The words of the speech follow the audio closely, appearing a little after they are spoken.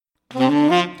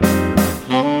Welcome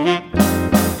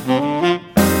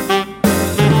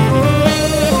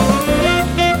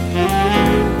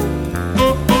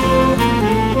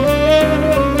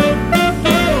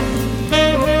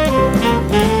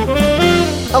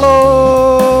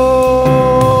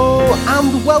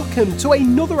to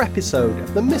another episode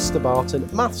of the Mr. Barton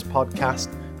Maths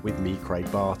Podcast with me,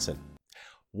 Craig Barton.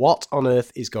 What on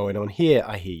earth is going on here,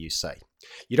 I hear you say?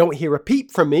 You don't hear a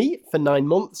peep from me for 9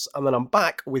 months, and then I'm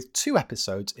back with 2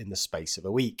 episodes in the space of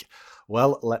a week.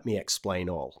 Well, let me explain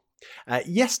all.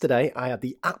 Yesterday, I had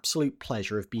the absolute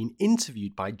pleasure of being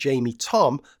interviewed by Jamie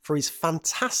Tom for his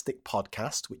fantastic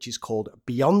podcast, which is called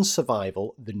Beyond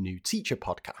Survival, the New Teacher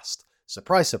Podcast.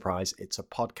 Surprise, surprise, it's a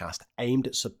podcast aimed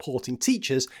at supporting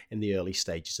teachers in the early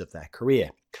stages of their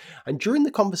career. And during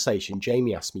the conversation,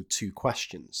 Jamie asked me 2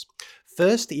 questions.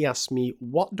 First, he asked me,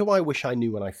 what do I wish I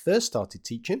knew when I first started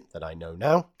teaching that I know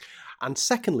now? And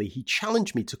secondly, he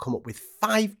challenged me to come up with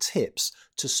 5 tips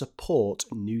to support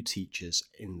new teachers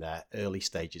in their early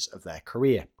stages of their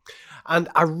career. And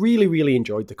I really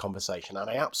enjoyed the conversation, and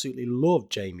I absolutely loved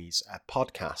Jamie's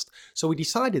podcast. So we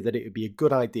decided that it would be a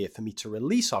good idea for me to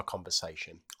release our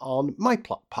conversation on my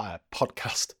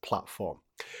podcast platform.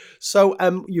 So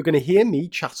you're going to hear me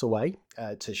chat away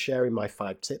to sharing my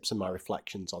 5 tips and my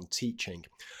reflections on teaching.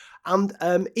 And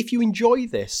if you enjoy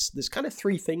this, there's kind of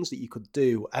 3 things that you could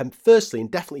do. Firstly, and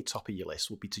definitely top of your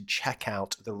list, would be to check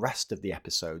out the rest of the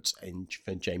episodes in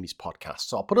Jamie's podcast.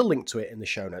 So I'll put a link to it in the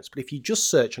show notes. But if you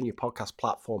just search on your podcast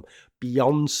platform,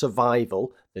 Beyond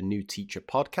Survival, the New Teacher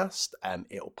Podcast,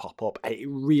 it'll pop up. It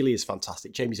really is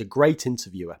fantastic. Jamie's a great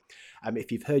interviewer.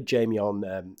 If you've heard Jamie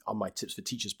on my Tips for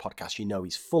Teachers podcast, you know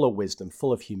he's full of wisdom,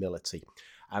 full of humility.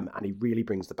 And he really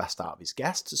brings the best out of his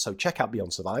guests. So check out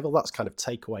Beyond Survival. That's kind of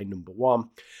takeaway number 1.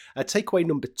 Takeaway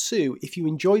number 2, if you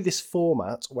enjoy this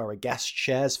format where a guest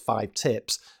shares 5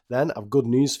 tips, then I've good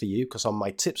news for you, because on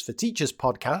my Tips for Teachers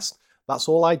podcast, that's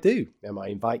all I do. I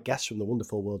invite guests from the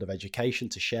wonderful world of education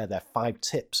to share their 5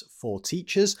 tips for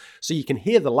teachers. So you can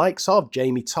hear the likes of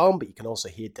Jamie Tom, but you can also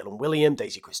hear Dylan William,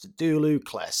 Daisy Christodoulou,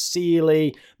 Claire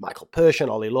Seeley, Michael Persson,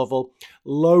 Ollie Lovell,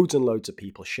 loads and loads of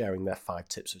people sharing their 5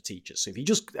 tips for teachers. So if you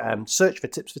just search for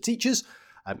Tips for Teachers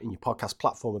in your podcast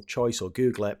platform of choice or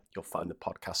Google it, you'll find the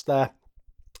podcast there.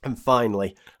 And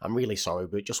finally, I'm really sorry,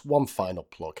 but just one final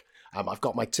plug. I've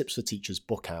got my Tips for Teachers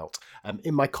book out.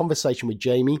 In my conversation with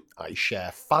Jamie, I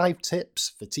share 5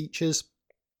 tips for teachers.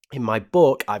 In my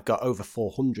book, I've got over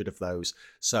 400 of those.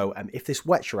 So if this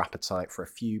whets your appetite for a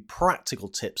few practical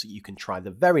tips that you can try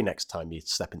the very next time you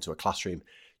step into a classroom,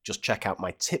 just check out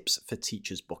my Tips for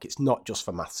Teachers book. It's not just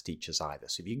for maths teachers either.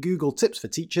 So if you Google Tips for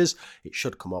Teachers, it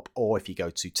should come up. Or if you go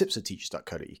to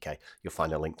tipsforteachers.co.uk, you'll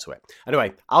find a link to it.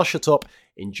 Anyway, I'll shut up.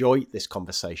 Enjoy this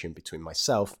conversation between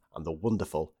myself and the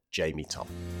wonderful Jamie Tom.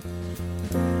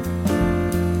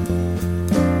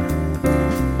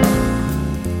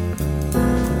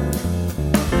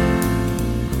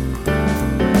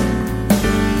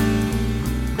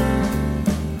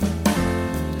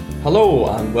 Hello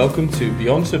and welcome to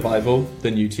Beyond Survival,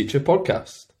 the New Teacher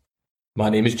Podcast. My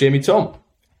name is Jamie Tom.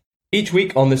 Each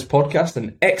week on this podcast,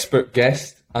 an expert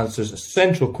guest answers a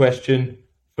central question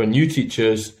for new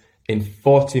teachers in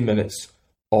 40 minutes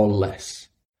or less.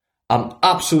 I'm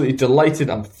absolutely delighted,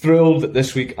 I'm thrilled that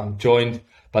this week I'm joined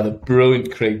by the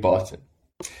brilliant Craig Barton.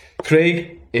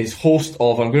 Craig is host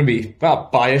of, I'm going to be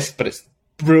biased, but it's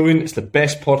brilliant, it's the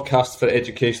best podcast for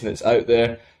education that's out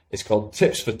there. It's called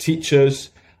Tips for Teachers,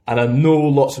 and I know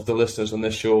lots of the listeners on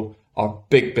this show are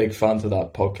big fans of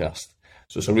that podcast.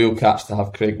 So it's a real catch to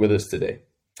have Craig with us today.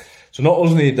 So not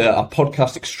only a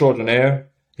podcast extraordinaire,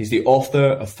 he's the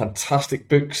author of fantastic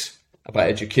books about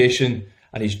education,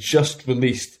 and he's just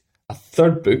released a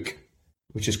 3rd book,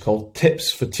 which is called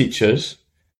Tips for Teachers,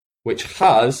 which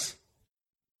has,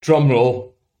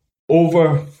 drumroll,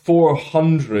 over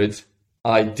 400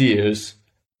 ideas,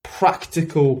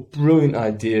 practical, brilliant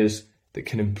ideas that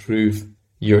can improve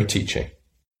your teaching.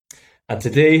 And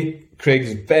today, Craig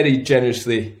is very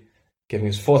generously giving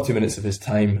us 40 minutes of his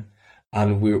time,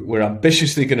 and we're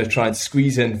ambitiously going to try and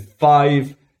squeeze in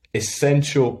 5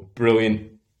 essential,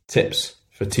 brilliant tips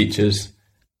for teachers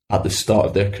at the start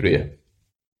of their career.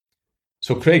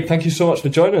 So Craig, thank you so much for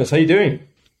joining us. How are you doing?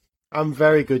 I'm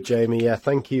very good, Jamie. Yeah,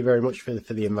 thank you very much for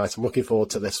the invite. I'm looking forward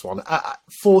to this one.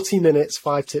 40 minutes,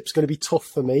 5 tips, going to be tough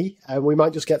for me. We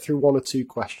might just get through 1 or 2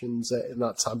 questions in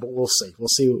that time, but we'll see.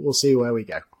 We'll see where we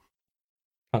go.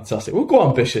 Fantastic. We'll go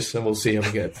ambitious and we'll see how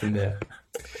we get from there.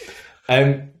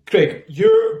 Craig,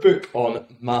 your book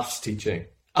on maths teaching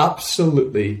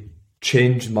absolutely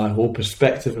changed my whole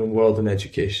perspective and world in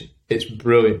education. It's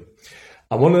brilliant.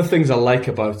 And one of the things I like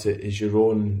about it is your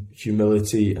own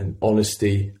humility and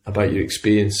honesty about your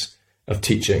experience of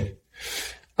teaching.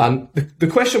 And the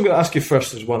question I'm going to ask you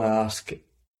first is one I ask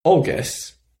all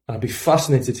guests. I'd be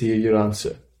fascinated to hear your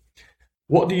answer.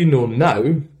 What do you know now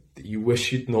that you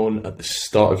wish you'd known at the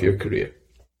start of your career?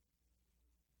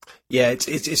 Yeah,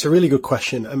 it's a really good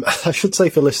question. I should say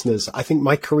for listeners, I think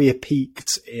my career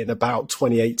peaked in about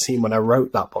 2018 when I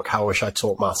wrote that book, How I Wish I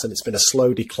Taught Maths, and it's been a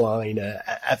slow decline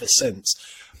ever since.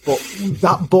 But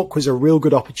that book was a real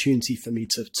good opportunity for me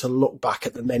to look back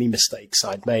at the many mistakes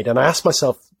I'd made. And I asked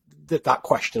myself that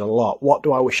question a lot. What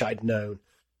do I wish I'd known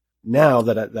now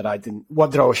that I didn't?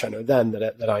 What did I wish I know then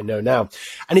that I know now?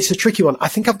 And it's a tricky one. I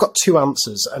think I've got two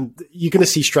answers, and you're going to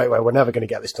see straight away we're never going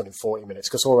to get this done in 40 minutes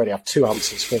because I already have two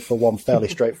answers for one fairly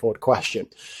straightforward question.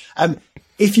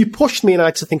 If you pushed me and I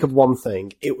had to think of one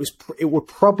thing, it would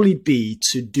probably be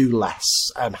to do less.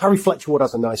 Harry Fletcher Wood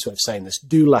has a nice way of saying this: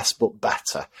 do less but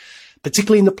better.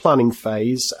 Particularly in the planning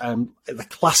phase, the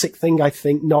classic thing I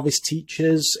think novice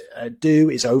teachers do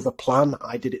is overplan.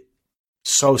 I did it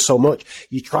so much.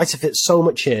 You try to fit so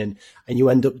much in and you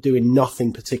end up doing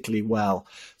nothing particularly well.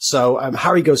 So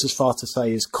Harry goes as far to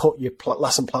say is cut your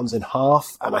lesson plans in half,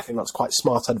 and I think that's quite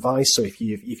smart advice. So if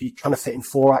you're trying to fit in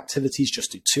 4 activities,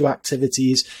 just do 2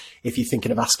 activities. If you're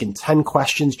thinking of asking 10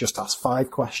 questions, just ask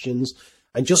 5 questions,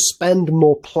 and just spend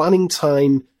more planning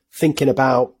time thinking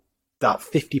about that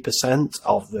 50%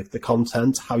 of the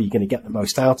content, how you're going to get the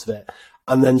most out of it,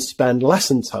 and then spend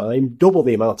lesson time, double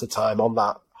the amount of time on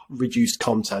that reduced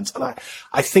content. And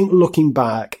I think looking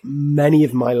back, many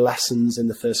of my lessons in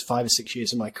the first 5 or 6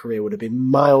 years of my career would have been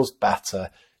miles better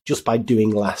just by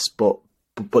doing less, but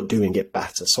doing it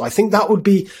better. So I think that would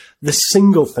be the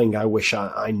single thing I wish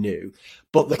I knew.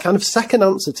 But the kind of second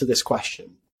answer to this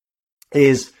question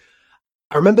is,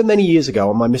 I remember many years ago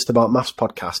on my Mr. Barton Maths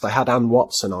podcast, I had Anne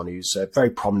Watson on, who's very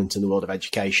prominent in the world of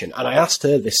education. And I asked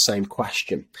her this same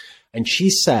question. And she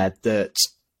said that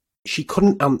she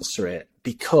couldn't answer it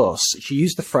because she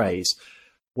used the phrase,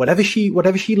 whatever she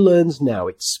learns now,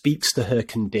 it speaks to her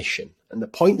condition. And the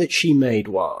point that she made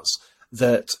was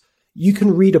that you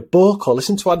can read a book or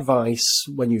listen to advice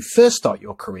when you first start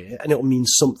your career and it will mean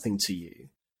something to you.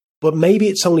 But maybe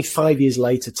it's only 5 years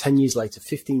later, 10 years later,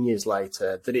 15 years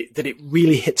later that it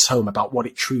really hits home about what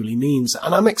it truly means.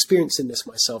 And I'm experiencing this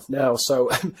myself now.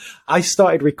 So I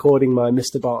started recording my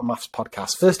Mr. Barton Maths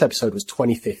podcast. First episode was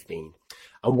 2015.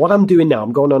 And what I'm doing now,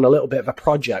 I'm going on a little bit of a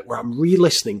project where I'm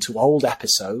re-listening to old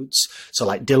episodes. So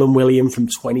like Dylan William from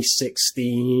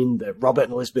 2016, the Robert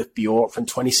and Elizabeth Bjork from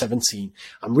 2017.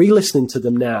 I'm re-listening to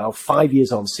them now, 5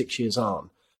 years on, 6 years on.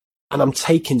 And I'm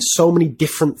taking so many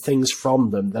different things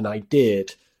from them than I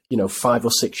did, 5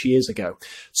 or 6 years ago.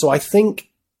 So I think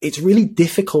it's really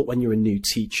difficult when you're a new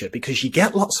teacher because you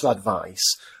get lots of advice,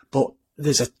 but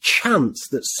there's a chance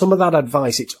that some of that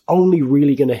advice, it's only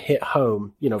really going to hit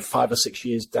home, 5 or 6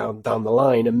 years down the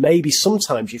line. And maybe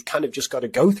sometimes you've kind of just got to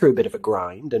go through a bit of a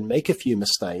grind and make a few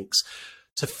mistakes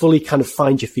to fully kind of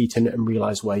find your feet and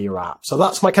realize where you're at. So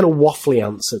that's my kind of waffly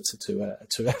answer to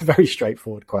a very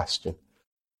straightforward question.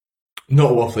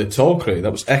 Not waffly at all, Craig.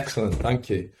 That was excellent. Thank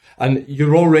you. And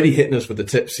you're already hitting us with the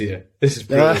tips here. This is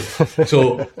brilliant.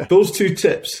 So those 2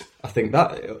 tips, I think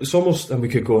that it's almost, and we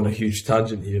could go on a huge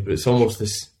tangent here, but it's almost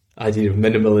this idea of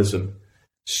minimalism,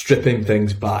 stripping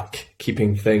things back,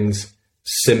 keeping things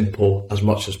simple as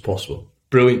much as possible.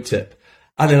 Brilliant tip.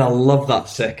 And then I love that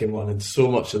second one, and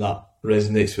so much of that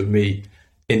resonates with me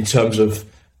in terms of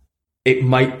it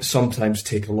might sometimes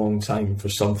take a long time for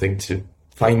something to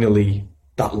finally,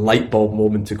 that light bulb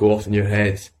moment to go off in your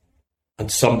head.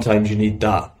 And sometimes you need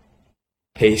that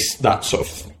pace, that sort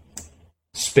of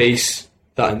space,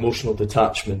 that emotional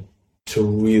detachment to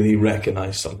really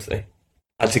recognise something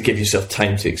and to give yourself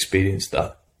time to experience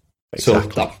that. Exactly. So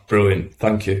that's brilliant.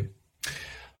 Thank you.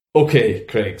 Okay,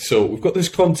 Craig. So we've got this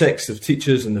context of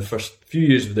teachers in the first few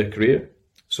years of their career.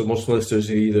 So most listeners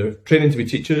are either training to be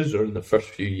teachers or in the first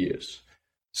few years.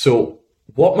 So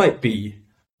what might be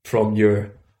from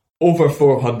your over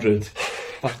 400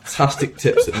 fantastic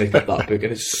tips that make up that book,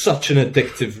 and it's such an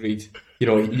addictive read.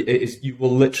 You will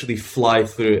literally fly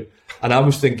through it. And I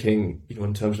was thinking,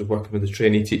 in terms of working with the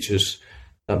trainee teachers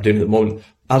that I'm doing at the moment,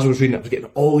 as I was reading, I was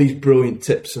getting all these brilliant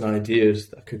tips and ideas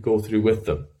that I could go through with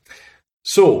them.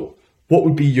 So, what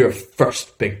would be your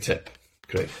first big tip,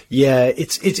 Craig? Yeah,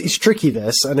 it's tricky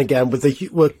this, and again with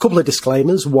a couple of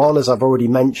disclaimers. One, as I've already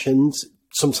mentioned,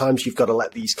 sometimes you've got to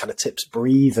let these kind of tips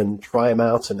breathe and try them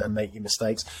out and make your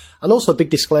mistakes. And also a big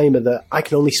disclaimer that I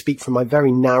can only speak from my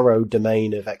very narrow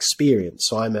domain of experience.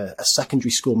 So I'm a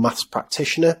secondary school maths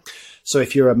practitioner. So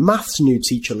if you're a maths new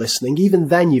teacher listening, even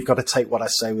then you've got to take what I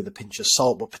say with a pinch of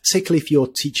salt. But particularly if you're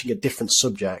teaching a different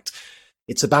subject,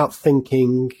 it's about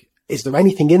thinking, is there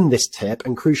anything in this tip?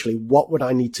 And crucially, what would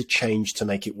I need to change to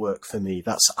make it work for me?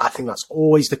 I think that's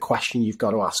always the question you've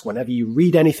got to ask. Whenever you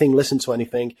read anything, listen to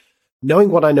anything,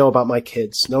 knowing what I know about my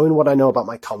kids, knowing what I know about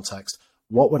my context,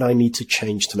 what would I need to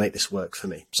change to make this work for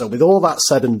me? So with all that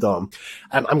said and done,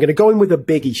 I'm going to go in with a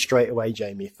biggie straight away,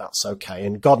 Jamie, if that's okay.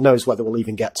 And God knows whether we'll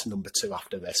even get to number 2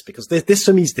 after this, because this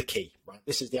for me is the key, right?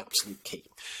 This is the absolute key,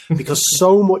 because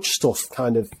so much stuff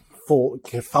kind of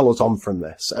follows on from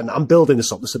this. And I'm building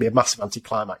this up. This will be a massive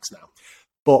anticlimax now.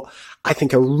 But I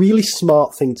think a really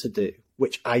smart thing to do,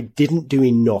 which I didn't do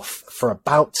enough for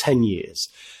about 10 years,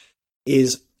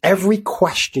 is every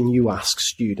question you ask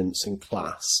students in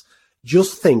class,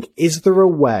 just think, is there a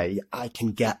way I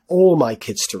can get all my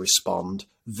kids to respond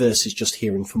versus just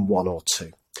hearing from 1 or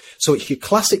 2? So it's your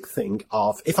classic thing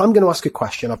of, if I'm going to ask a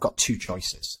question, I've got 2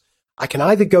 choices. I can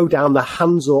either go down the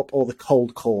hands up or the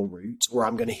cold call route, where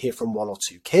I'm going to hear from 1 or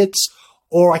 2 kids,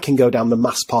 or I can go down the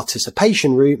mass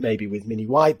participation route, maybe with mini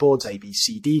whiteboards,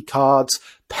 ABCD cards,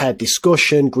 paired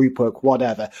discussion, group work,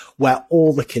 whatever, where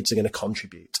all the kids are going to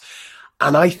contribute.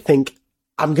 And I think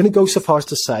I'm going to go so far as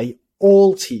to say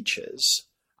all teachers,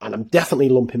 and I'm definitely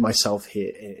lumping myself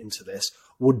here into this,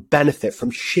 would benefit from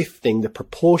shifting the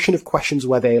proportion of questions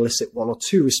where they elicit 1 or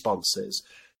 2 responses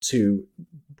to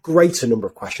greater number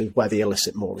of questions where they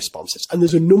elicit more responses. And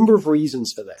there's a number of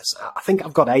reasons for this. I think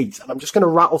I've got 8, and I'm just going to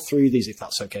rattle through these if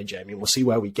that's okay, Jamie, and we'll see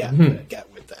where we get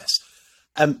with this.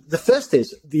 The first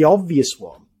is, the obvious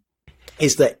one,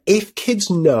 is that if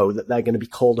kids know that they're going to be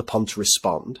called upon to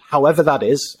respond, however that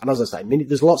is, and as I say,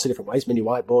 there's lots of different ways, mini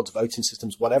whiteboards, voting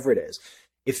systems, whatever it is,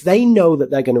 if they know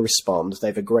that they're going to respond, they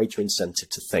have a greater incentive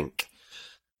to think.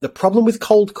 The problem with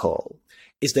cold call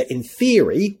is that in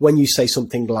theory, when you say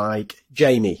something like,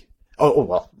 Jamie,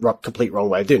 complete wrong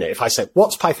way of doing it. If I say,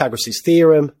 what's Pythagoras'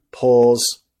 theorem? Pause,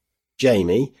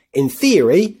 Jamie. In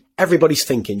theory, everybody's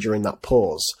thinking during that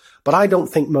pause. But I don't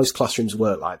think most classrooms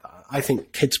work like that. I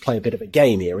think kids play a bit of a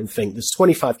game here and think, there's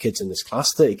 25 kids in this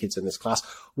class, 30 kids in this class.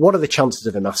 What are the chances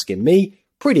of him asking me?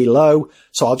 Pretty low.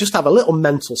 So I'll just have a little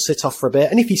mental sit off for a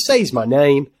bit. And if he says my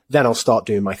name, then I'll start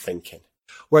doing my thinking.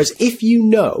 Whereas if you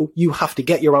know you have to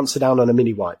get your answer down on a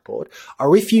mini whiteboard,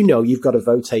 or if you know you've got to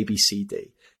vote ABCD,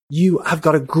 you have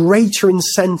got a greater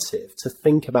incentive to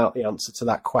think about the answer to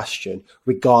that question,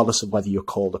 regardless of whether you're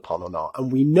called upon or not.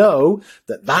 And we know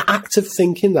that that act of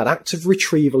thinking, that act of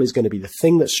retrieval is going to be the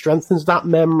thing that strengthens that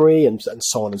memory and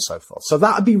so on and so forth. So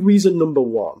that would be reason number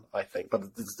 1, I think, but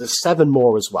there's 7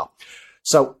 more as well.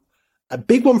 So a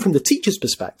big one from the teacher's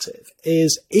perspective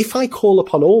is, if I call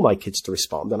upon all my kids to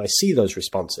respond and I see those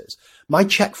responses, my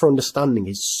check for understanding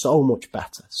is so much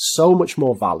better, so much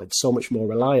more valid, so much more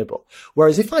reliable.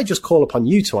 Whereas if I just call upon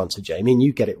you to answer, Jamie, and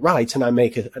you get it right, and I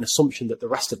make an assumption that the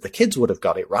rest of the kids would have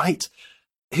got it right,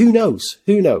 who knows?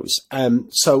 Who knows?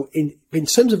 So in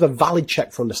terms of a valid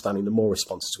check for understanding, the more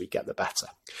responses we get, the better.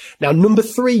 Now, number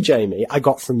 3, Jamie, I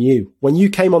got from you when you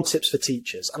came on Tips for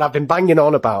Teachers. And I've been banging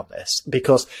on about this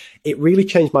because it really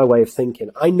changed my way of thinking.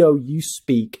 I know you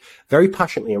speak very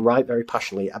passionately and write very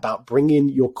passionately about bringing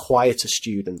your quieter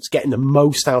students, getting the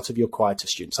most out of your quieter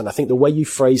students. And I think the way you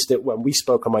phrased it when we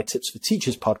spoke on my Tips for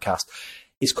Teachers podcast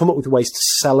is come up with ways to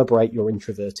celebrate your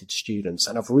introverted students.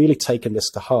 And I've really taken this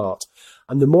to heart.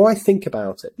 And the more I think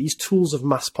about it, these tools of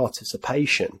mass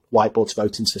participation, whiteboards,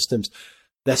 voting systems,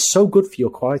 they're so good for your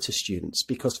quieter students,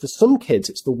 because for some kids,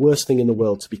 it's the worst thing in the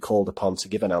world to be called upon to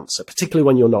give an answer, particularly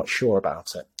when you're not sure about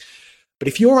it. But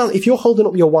if you're holding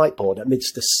up your whiteboard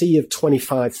amidst a sea of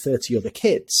 25, 30 other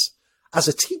kids, as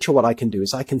a teacher, what I can do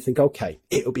is I can think, okay,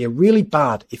 it would be really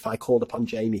bad if I called upon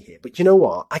Jamie here. But you know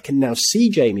what? I can now see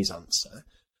Jamie's answer.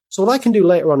 So what I can do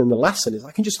later on in the lesson is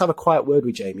I can just have a quiet word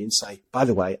with Jamie and say, by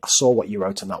the way, I saw what you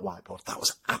wrote on that whiteboard. That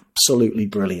was absolutely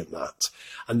brilliant, that.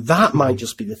 And that might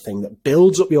just be the thing that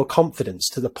builds up your confidence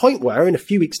to the point where in a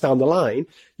few weeks down the line,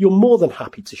 you're more than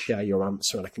happy to share your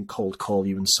answer and I can cold call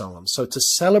you and so on. So to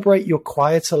celebrate your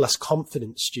quieter, less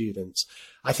confident students,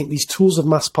 I think these tools of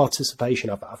mass participation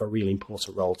have a really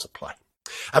important role to play.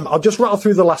 I'll just rattle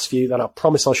through the last few, then I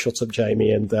promise I'll shut up,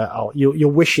 Jamie, and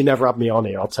you'll wish you never had me on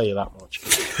here, I'll tell you that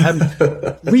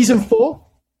much. Reason 4,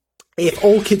 if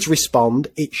all kids respond,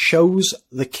 it shows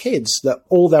the kids that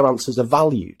all their answers are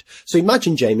valued. So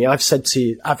imagine, Jamie, I've said to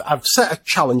you, I've set a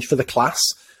challenge for the class,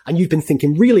 and you've been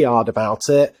thinking really hard about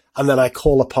it, and then I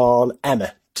call upon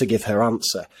Emma to give her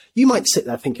answer. You might sit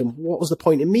there thinking, what was the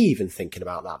point in me even thinking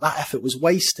about that? That effort was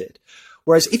wasted.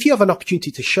 Whereas if you have an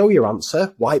opportunity to show your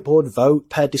answer, whiteboard, vote,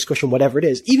 paired discussion, whatever it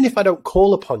is, even if I don't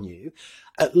call upon you,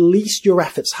 at least your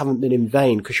efforts haven't been in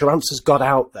vain because your answer's got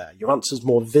out there. Your answer's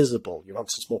more visible. Your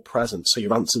answer's more present. So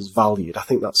your answer's valued. I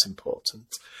think that's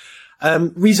important.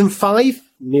 Reason 5,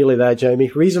 nearly there, Jamie.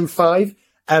 Reason 5,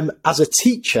 as a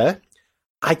teacher,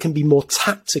 I can be more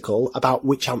tactical about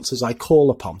which answers I call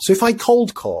upon. So if I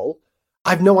cold call,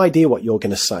 I've no idea what you're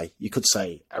going to say. You could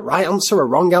say a right answer, a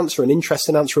wrong answer, an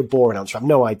interesting answer, a boring answer. I've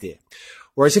no idea.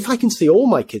 Whereas if I can see all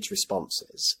my kids'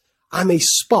 responses, I may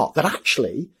spot that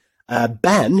actually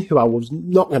Ben, who I was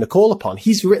not going to call upon,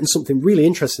 he's written something really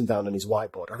interesting down on his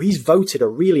whiteboard, or he's voted a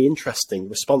really interesting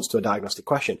response to a diagnostic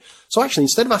question. So actually,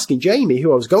 instead of asking Jamie,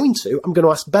 who I was going to, I'm going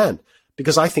to ask Ben,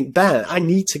 because I think Ben, I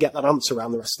need to get that answer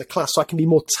around the rest of the class so I can be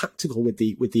more tactical with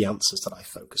the answers that I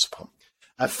focus upon.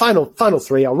 Final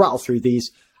 3, I'll rattle through these.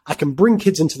 I can bring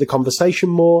kids into the conversation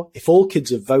more. If all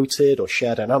kids have voted or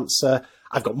shared an answer,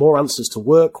 I've got more answers to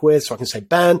work with. So I can say,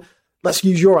 Ben, let's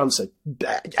use your answer.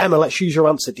 Emma, let's use your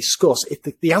answer. Discuss. If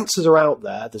the answers are out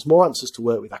there, there's more answers to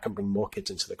work with. I can bring more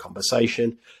kids into the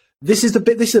conversation. This is a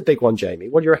big one, Jamie.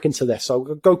 What do you reckon to this? So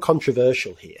I'll go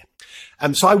controversial here.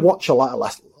 So I watch a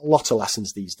lot of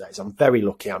lessons these days. I'm very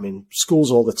lucky. I'm in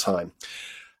schools all the time.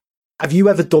 Have you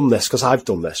ever done this? Because I've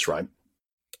done this, right?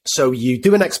 So you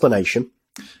do an explanation,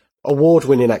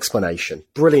 award-winning explanation,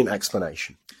 brilliant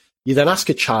explanation. You then ask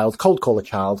a child, cold call a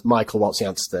child, Michael, what's the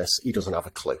answer to this? He doesn't have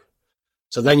a clue.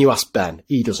 So then you ask Ben,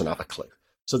 he doesn't have a clue.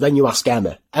 So then you ask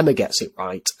Emma, Emma gets it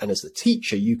right. And as the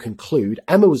teacher, you conclude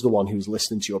Emma was the one who was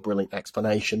listening to your brilliant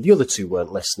explanation. The other two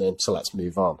weren't listening, so let's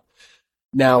move on.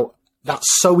 Now, that's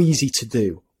so easy to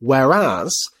do.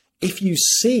 Whereas if you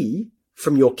see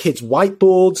from your kids'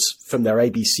 whiteboards, from their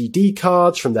ABCD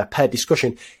cards, from their paired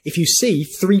discussion, if you see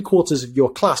 3/4 of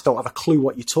your class don't have a clue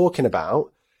what you're talking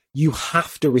about, you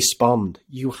have to respond.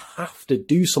 You have to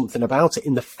do something about it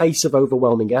in the face of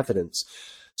overwhelming evidence.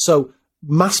 So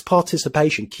mass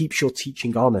participation keeps your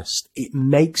teaching honest. It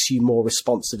makes you more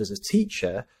responsive as a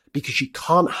teacher because you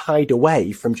can't hide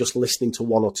away from just listening to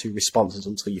 1 or 2 responses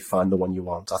until you find the one you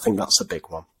want. I think that's a big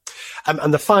one.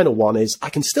 And the final one is I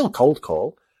can still cold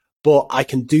call, but I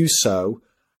can do so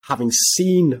having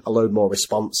seen a load more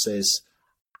responses,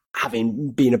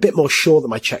 having been a bit more sure that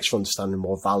my checks for understanding are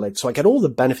more valid. So I get all the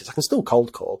benefits. I can still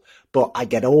cold call, but I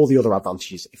get all the other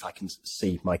advantages if I can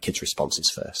see my kids'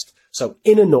 responses first. So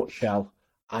in a nutshell,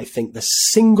 I think the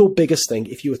single biggest thing,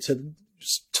 if you were to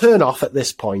turn off at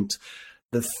this point,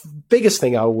 the biggest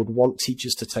thing I would want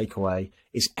teachers to take away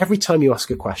is every time you ask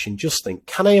a question, just think,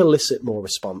 can I elicit more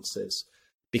responses?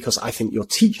 Because I think your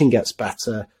teaching gets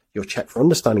better, your check for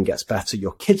understanding gets better,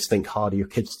 your kids think harder, your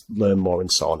kids learn more,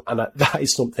 and so on. And that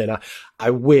is something I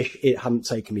wish it hadn't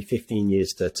taken me 15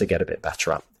 years to get a bit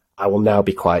better at. I will now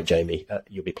be quiet, Jamie.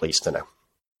 You'll be pleased to know.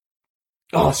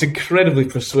 Oh, it's incredibly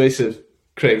persuasive,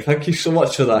 Craig. Thank you so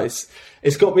much for that.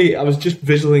 It's got me. I was just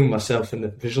visualizing myself in the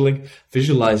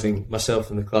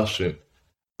classroom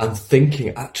and thinking,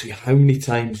 actually, how many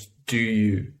times do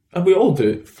you, and we all do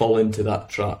it, fall into that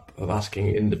trap of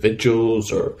asking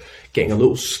individuals or getting a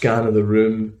little scan of the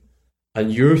room.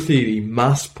 And your theory,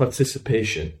 mass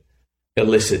participation,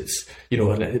 elicits,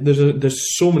 and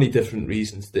there's so many different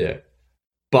reasons there.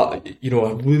 But, I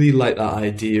really like that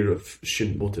idea of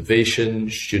student motivation,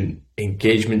 student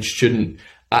engagement, student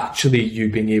actually you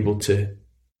being able to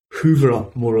hoover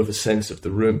up more of a sense of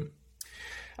the room.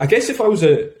 I guess if I was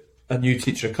a new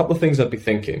teacher, a couple of things I'd be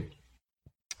thinking.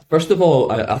 First of all,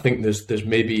 I think there's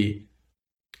maybe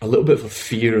a little bit of a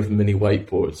fear of mini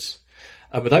whiteboards.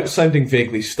 And without sounding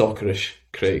vaguely stalkerish,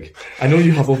 Craig, I know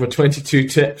you have over 22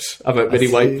 tips about mini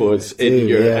whiteboards in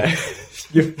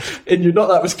your Not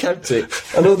That Was Counting.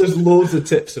 I know there's loads of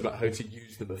tips about how to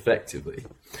use them effectively.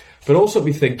 But also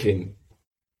be thinking,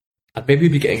 I'd maybe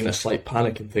be getting in a slight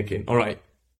panic and thinking, all right,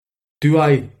 do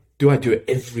I do it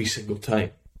every single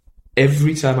time?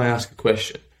 Every time I ask a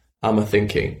question, am I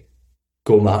thinking,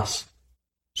 go mass?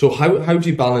 So how do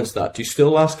you balance that? Do you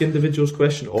still ask individuals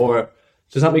questions, or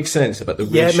does that make sense about the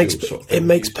ratio? Yeah,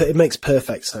 it makes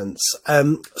perfect sense.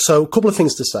 So a couple of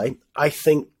things to say. I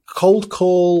think cold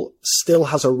call still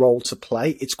has a role to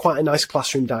play. It's quite a nice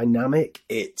classroom dynamic.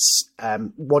 It's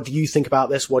what do you think about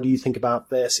this? What do you think about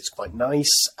this? It's quite nice.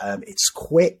 It's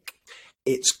quick.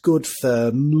 It's good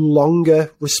for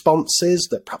longer responses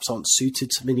that perhaps aren't suited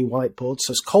to mini whiteboards.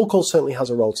 So cold call certainly has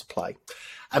a role to play.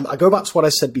 I go back to what I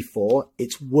said before.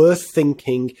 It's worth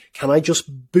thinking, can I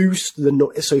just boost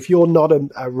so if you're not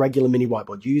a regular mini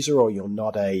whiteboard user or you're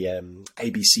not a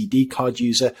ABCD card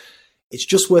user, it's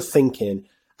just worth thinking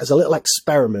as a little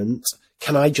experiment,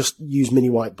 can I just use mini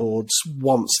whiteboards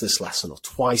once this lesson or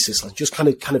twice this lesson? Just kind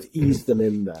of ease them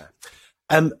in there.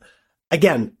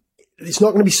 Again, it's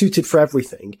not going to be suited for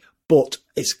everything, But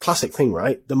it's a classic thing,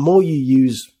 right? The more you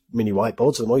use mini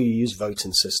whiteboards, the more you use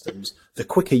voting systems, the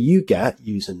quicker you get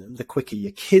using them, the quicker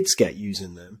your kids get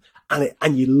using them.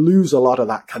 And you lose a lot of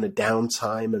that kind of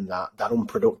downtime and that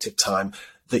unproductive time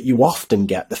that you often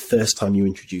get the first time you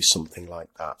introduce something like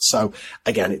that. So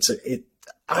again,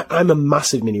 I'm a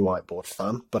massive mini whiteboard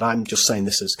fan, but I'm just saying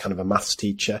this as kind of a maths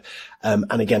teacher.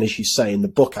 And again, as you say in the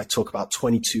book, I talk about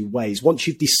 22 ways. Once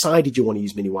you've decided you want to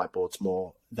use mini whiteboards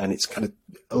more, then it's kind of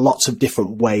lots of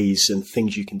different ways and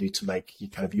things you can do to make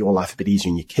your life a bit easier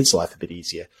and your kids' life a bit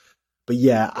easier. But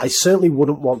yeah, I certainly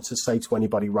wouldn't want to say to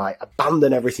anybody, right,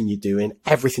 abandon everything you're doing.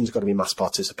 Everything's got to be mass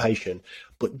participation.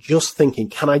 But just thinking,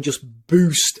 can I just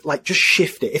boost, just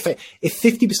shift it? If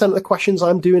 50% of the questions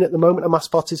I'm doing at the moment are mass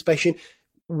participation,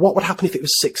 what would happen if it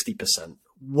was 60%?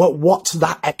 What's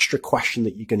that extra question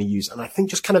that you're going to use? And I think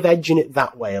just kind of edging it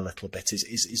that way a little bit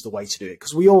is the way to do it.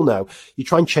 Because we all know you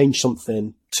try and change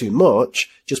something too much,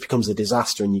 just becomes a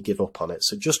disaster and you give up on it.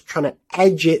 So just trying to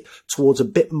edge it towards a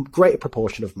bit greater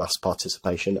proportion of mass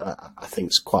participation, I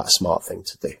think is quite a smart thing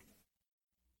to do.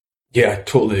 Yeah, I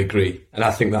totally agree. And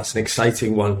I think that's an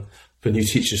exciting one for new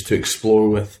teachers to explore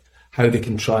with how they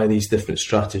can try these different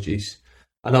strategies.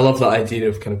 And I love that idea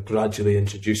of kind of gradually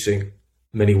introducing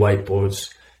mini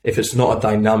whiteboards. If it's not a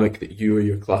dynamic that you or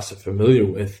your class are familiar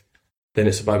with, then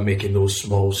it's about making those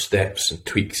small steps and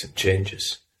tweaks and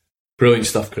changes. Brilliant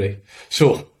stuff, Craig.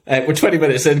 So we're 20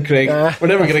 minutes in, Craig. We're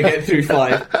never going to get through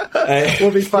 5.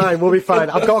 We'll be fine.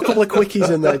 I've got a couple of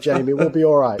quickies in there, Jamie. We'll be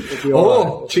all right.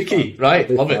 Right. Cheeky. Right.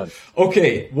 Love it.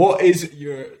 Okay. What is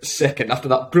your second, after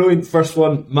that brilliant first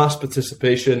one, mass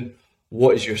participation,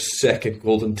 what is your second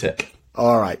golden tip?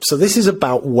 All right. So this is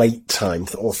about wait time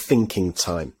or thinking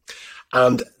time.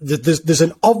 And there's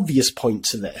an obvious point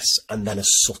to this and then a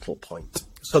subtle point.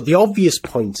 So the obvious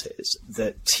point is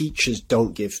that teachers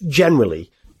generally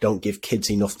don't give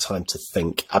kids enough time to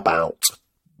think about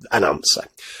an answer.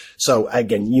 So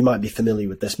again, you might be familiar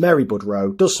with this. Mary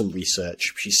Budrow does some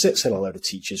research. She sits in a load of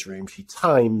teachers' rooms. She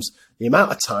times the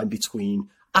amount of time between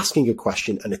asking a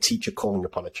question and a teacher calling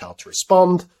upon a child to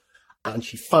respond. And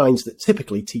she finds that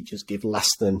typically teachers give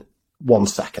less than 1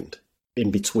 second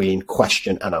in between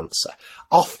question and answer.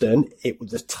 Often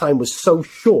the time was so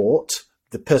short,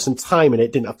 the person timing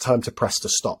it didn't have time to press the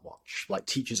stopwatch.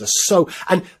 Teachers are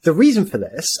and the reason for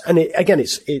this, and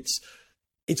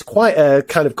it's quite a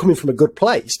kind of coming from a good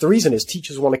place. The reason is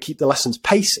teachers want to keep the lessons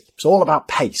pacey. It's all about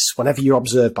pace. Whenever you're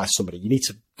observed by somebody, you need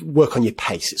to work on your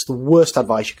pace. It's the worst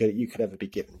advice you could ever be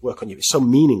given. Work on you. It's so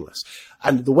meaningless.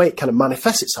 And the way it kind of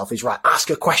manifests itself is, right, ask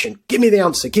a question. Give me the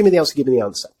answer. Give me the answer. Give me the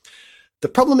answer. The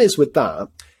problem is with that,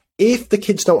 if the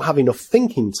kids don't have enough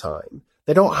thinking time,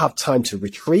 they don't have time to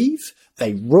retrieve.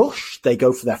 They rush. They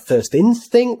go for their first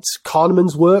instinct.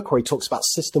 Kahneman's work, where he talks about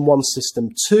system 1,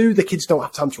 system 2. The kids don't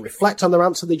have time to reflect on their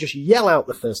answer. They just yell out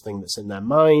the first thing that's in their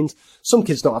mind. Some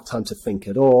kids don't have time to think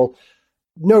at all.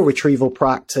 No retrieval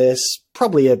practice,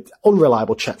 probably an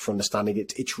unreliable check for understanding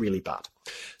it. It's really bad.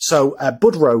 So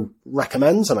Budrow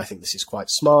recommends, and I think this is quite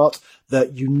smart,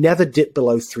 that you never dip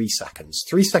below 3 seconds.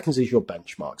 3 seconds is your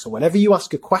benchmark. So whenever you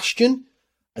ask a question,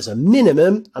 as a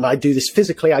minimum, and I do this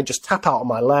physically, I just tap out on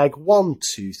my leg, 1,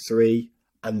 2, 3,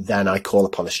 and then I call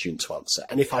upon a student to answer.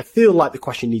 And if I feel like the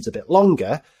question needs a bit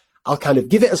longer, I'll kind of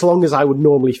give it as long as I would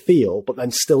normally feel, but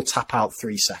then still tap out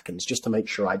 3 seconds just to make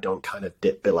sure I don't kind of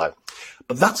dip below.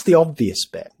 But that's the obvious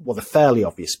bit, well, the fairly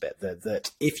obvious bit,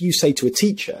 that if you say to a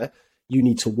teacher, you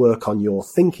need to work on your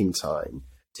thinking time,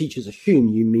 teachers assume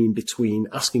you mean between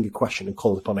asking a question and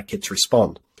calling upon a kid to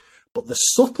respond. But the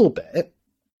subtle bit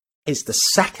is the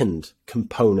second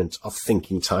component of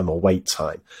thinking time or wait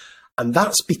time. And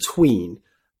that's between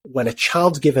when a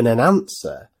child's given an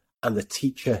answer and the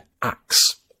teacher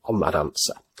acts on that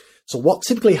answer. So what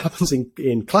typically happens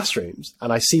in classrooms,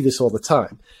 and I see this all the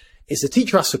time, is the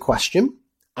teacher asks a question,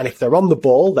 and if they're on the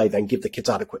ball, they then give the kids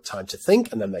adequate time to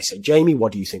think, and then they say, Jamie,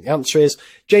 what do you think the answer is?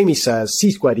 Jamie says, C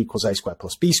squared equals A squared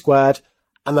plus B squared.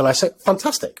 And then I say,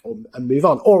 fantastic, and move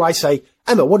on. Or I say,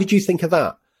 Emma, what did you think of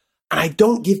that? And I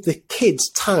don't give the kids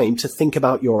time to think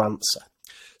about your answer.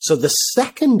 So the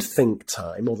second think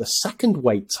time or the second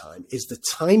wait time is the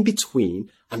time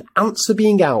between an answer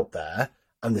being out there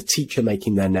and the teacher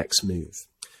making their next move.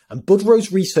 And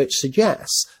Budrow's research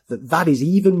suggests that that is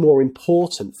even more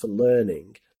important for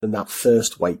learning than that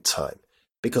first wait time,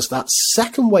 because that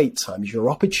second wait time is your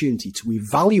opportunity to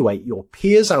evaluate your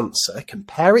peer's answer,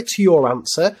 compare it to your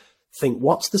answer, think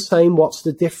what's the same, what's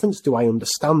the difference, do I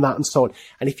understand that, and so on.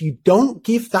 And if you don't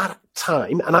give that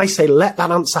time, and I say let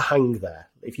that answer hang there,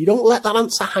 if you don't let that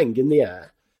answer hang in the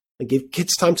air and give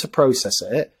kids time to process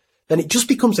it, then it just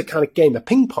becomes a kind of game of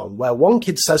ping pong where one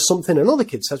kid says something, another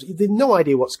kid says, you have no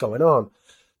idea what's going on.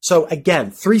 So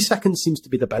again, 3 seconds seems to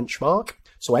be the benchmark.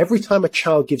 So every time a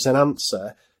child gives an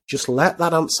answer, just let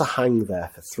that answer hang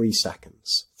there for 3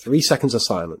 seconds. 3 seconds of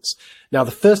silence. Now,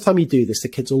 the first time you do this, the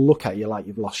kids will look at you like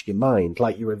you've lost your mind,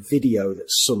 like you're a video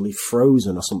that's suddenly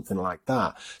frozen or something like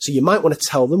that. So you might want to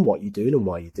tell them what you're doing and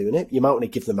why you're doing it. You might want to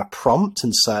give them a prompt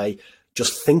and say,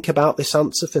 just think about this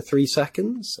answer for 3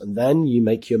 seconds, and then you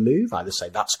make your move. Either say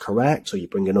that's correct, or you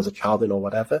bring another child in, or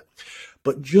whatever.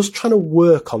 But just trying to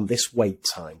work on this wait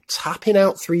time, tapping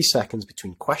out 3 seconds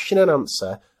between question and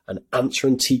answer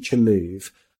and teacher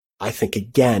move, I think,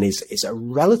 again, is a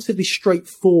relatively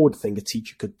straightforward thing a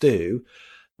teacher could do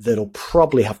that'll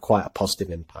probably have quite a positive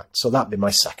impact. So that'd be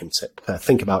my second tip.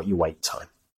 Think about your wait time.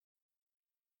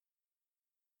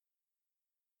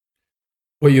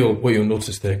 What you'll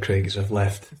notice there, Craig, is I've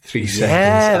left 3 seconds.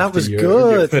 Yeah, that was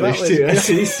good.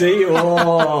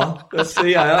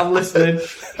 See, I am listening.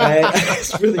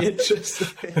 It's really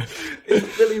interesting.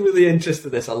 It's really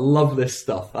interesting. This, I love this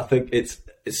stuff. I think it's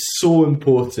so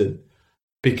important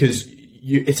because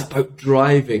it's about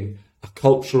driving a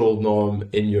cultural norm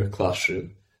in your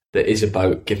classroom that is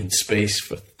about giving space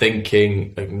for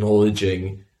thinking,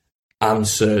 acknowledging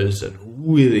answers, and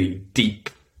really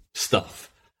deep stuff.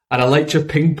 And I liked your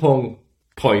ping pong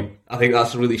point. I think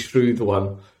that's a really shrewd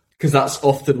one, because that's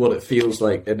often what it feels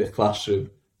like in a classroom.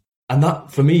 And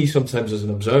that, for me, sometimes as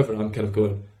an observer, I'm kind of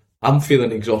going, I'm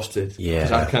feeling exhausted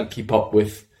because I can't keep up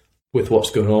with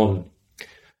what's going on.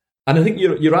 And I think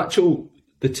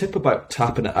the tip about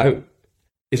tapping it out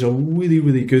is a really,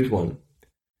 really good one,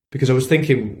 because I was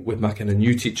thinking with my kind of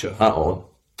new teacher hat on,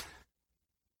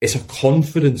 it's a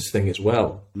confidence thing as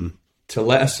well, to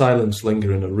let a silence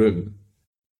linger in a room.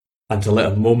 And to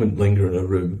let a moment linger in a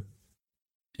room,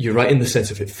 you're right in the sense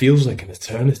of it feels like an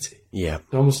eternity. Yeah.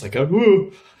 It's almost like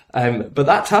woo. But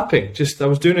that tapping, I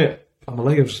was doing it on my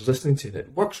leg, I was listening to it.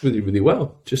 It works really, really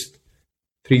well. Just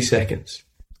 3 seconds.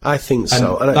 I think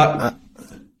so. And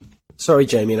sorry,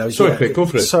 Jamie. Sorry, Craig, go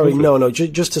for it. Sorry, no.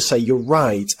 Just to say, you're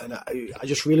right. And I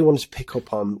just really wanted to pick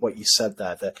up on what you said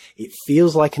there, that it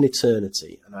feels like an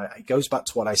eternity. And it goes back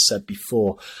to what I said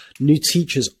before. New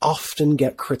teachers often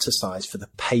get criticized for the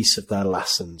pace of their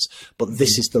lessons, but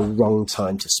this is the wrong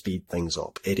time to speed things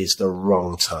up. It is the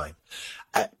wrong time.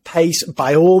 Pace,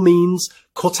 by all means,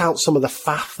 cut out some of the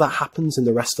faff that happens in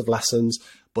the rest of lessons,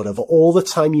 but of all the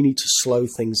time you need to slow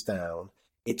things down,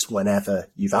 it's whenever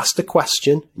you've asked a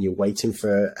question and you're waiting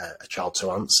for a child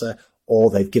to answer, or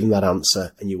they've given that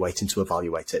answer and you're waiting to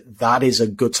evaluate it. That is a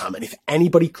good time. And if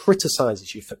anybody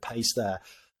criticizes you for pace there,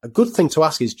 a good thing to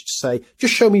ask is just say,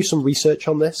 just show me some research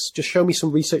on this. Just show me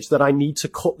some research that I need to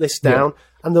cut this down.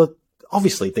 Yeah. And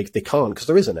obviously they can't, because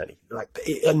there isn't any. Like,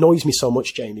 it annoys me so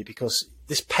much, Jamie, because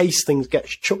this pace thing gets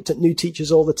chucked at new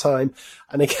teachers all the time.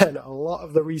 And again, a lot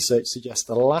of the research suggests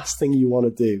the last thing you want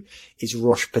to do is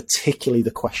rush particularly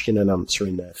the question and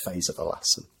answering phase of a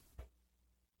lesson.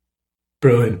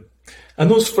 Brilliant. And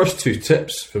those first two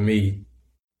tips, for me,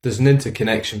 there's an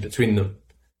interconnection between them.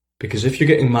 Because if you're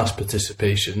getting mass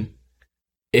participation,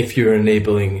 if you're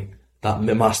enabling that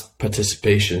mass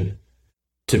participation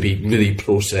to be really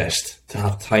processed, to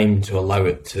have time to allow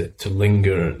it to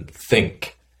linger and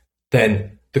think,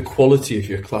 then the quality of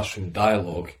your classroom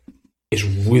dialogue is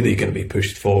really going to be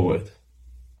pushed forward.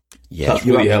 Yeah, that's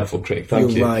really helpful, Craig.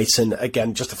 Thank you. You're right. And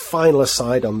again, just a final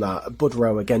aside on that,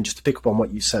 Budrow, again, just to pick up on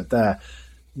what you said there,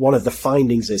 one of the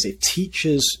findings is if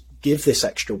teachers give this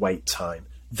extra wait time,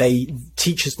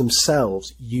 teachers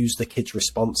themselves use the kids'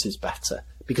 responses better,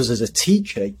 because as a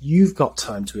teacher, you've got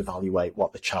time to evaluate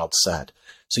what the child said.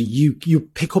 So you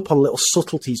pick up on little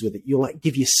subtleties with it. You'll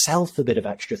give yourself a bit of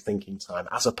extra thinking time,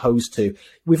 as opposed to,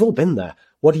 we've all been there.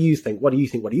 What do you think? What do you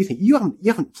think? What do you think? You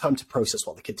haven't time to process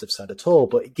what the kids have said at all,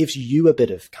 but it gives you a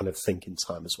bit of kind of thinking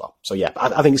time as well. So yeah,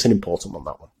 I think it's an important one,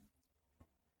 that one.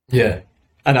 Yeah.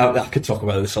 And I could talk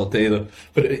about this all day, though.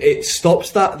 But it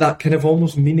stops that kind of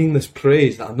almost meaningless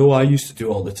praise that I know I used to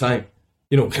do all the time.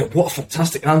 You know, what a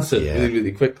fantastic answer, really,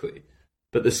 really quickly.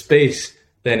 But the space,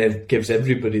 then it gives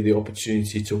everybody the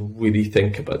opportunity to really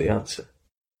think about the answer.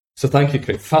 So thank you,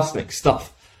 Craig. Fascinating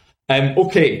stuff.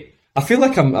 Okay, I feel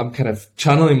like I'm kind of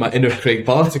channeling my inner Craig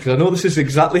Barton, because I know this is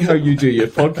exactly how you do your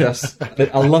podcast.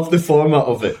 I love the format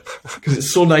of it, because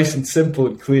it's so nice and simple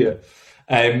and clear.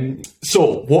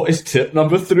 So what is tip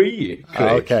number 3,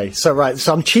 Craig? Okay, so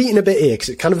I'm cheating a bit here because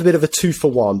it's kind of a bit of a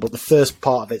 2-for-1, but the first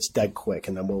part of it's dead quick,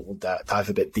 and then we'll dive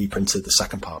a bit deeper into the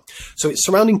second part. So it's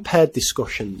surrounding paired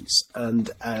discussions, and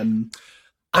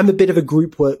I'm a bit of a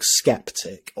group work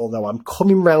skeptic, although I'm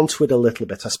coming round to it a little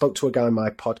bit. I spoke to a guy on my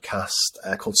podcast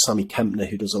called Sammy Kempner,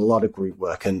 who does a lot of group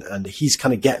work, and he's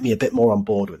kind of getting me a bit more on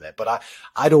board with it. But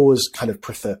I'd always kind of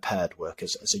prefer paired work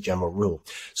as a general rule.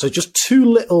 So just two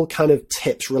little kind of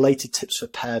related tips for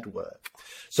paired work.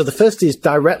 So the first is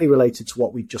directly related to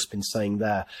what we've just been saying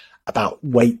there about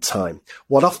wait time.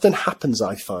 What often happens,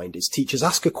 I find, is teachers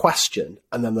ask a question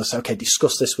and then they'll say, okay,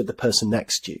 discuss this with the person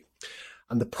next to you.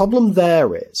 And the problem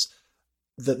there is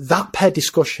that paired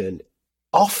discussion,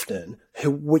 often,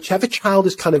 whichever child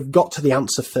has kind of got to the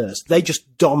answer first, they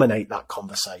just dominate that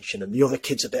conversation, and the other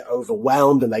kid's a bit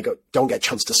overwhelmed and they don't get a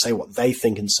chance to say what they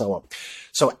think and so on.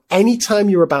 So anytime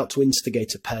you're about to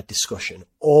instigate a paired discussion,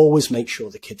 always make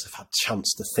sure the kids have had a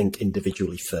chance to think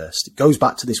individually first. It goes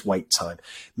back to this wait time.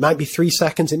 It might be 3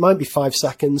 seconds. It might be 5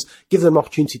 seconds. Give them an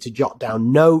opportunity to jot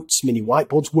down notes. Mini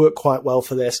whiteboards work quite well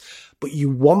for this. But you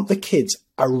want the kids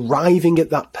arriving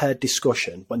at that paired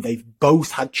discussion when they've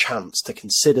both had chance to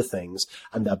consider things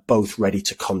and they're both ready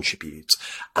to contribute.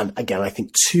 And again, I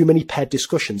think too many paired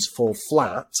discussions fall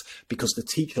flat because the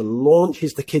teacher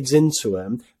launches the kids into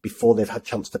them before they've had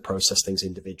chance to process things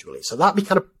individually. So that'd be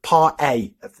kind of part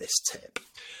A of this tip.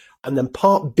 And then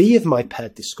part B of my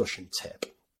paired discussion tip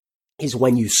is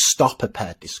when you stop a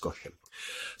paired discussion.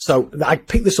 So I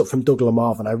picked this up from Doug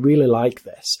Lamar, and I really like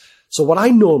this. So what I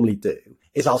normally do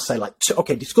is I'll say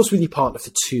okay, discuss with your partner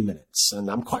for 2 minutes. And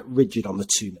I'm quite rigid on the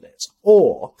 2 minutes.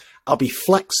 Or I'll be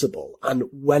flexible. And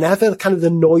whenever kind of the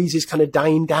noise is kind of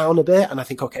dying down a bit and I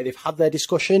think, okay, they've had their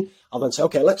discussion, I'll then say,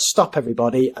 okay, let's stop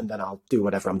everybody. And then I'll do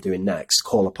whatever I'm doing next,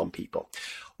 call upon people.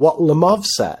 What Lamov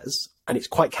says, and it's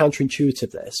quite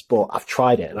counterintuitive this, but I've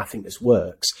tried it and I think this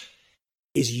works,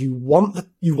 is you want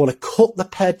to cut the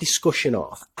paired discussion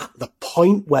off at the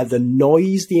point where the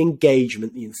noise, the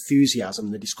engagement, the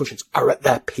enthusiasm, the discussions are at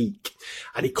their peak.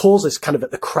 And he calls this kind of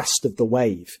at the crest of the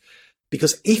wave.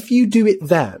 Because if you do it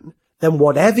then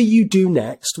whatever you do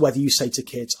next, whether you say to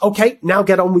kids, okay, now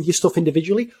get on with your stuff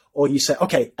individually, or you say,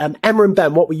 okay, Emma and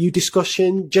Ben, what were you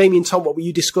discussing? Jamie and Tom, what were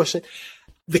you discussing?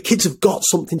 The kids have got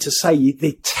something to say.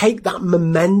 They take that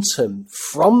momentum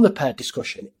from the paired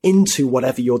discussion into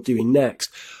whatever you're doing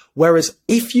next. Whereas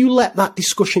if you let that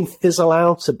discussion fizzle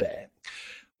out a bit,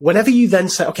 whenever you then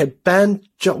say, okay, Ben,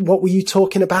 what were you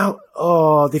talking about?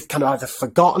 Oh, they've kind of either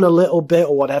forgotten a little bit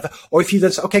or whatever. Or if you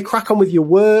then say, okay, crack on with your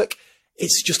work,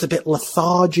 it's just a bit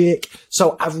lethargic.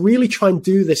 So I really try and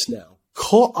do this now.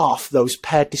 Cut off those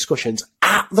paired discussions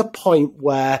at the point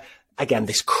where, again,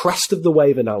 this crest of the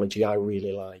wave analogy I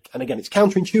really like. And again, it's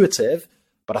counterintuitive,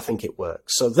 but I think it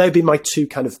works. So they'd be my two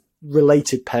kind of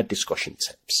related paired discussion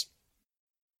tips.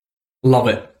 Love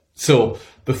it. So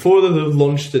before they've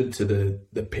launched into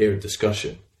the paired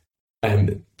discussion,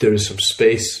 there is some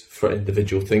space for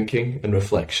individual thinking and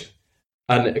reflection.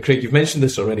 And Craig, you've mentioned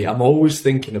this already. I'm always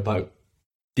thinking about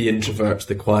the introverts,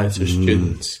 the quieter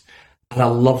students. And I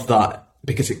love that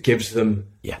because it gives them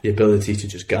the ability to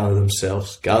just gather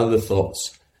themselves, gather the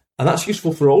thoughts. And that's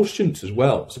useful for all students as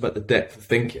well. It's about the depth of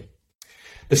thinking.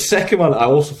 The second one I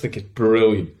also think is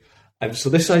brilliant. And so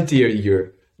this idea,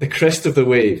 you're the crest of the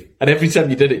wave. And every time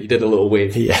you did it, you did a little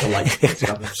wave. Yeah. So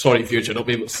I'm sorry, future, not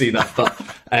be able to see that. But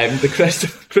the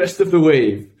crest of the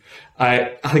wave,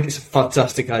 I think it's a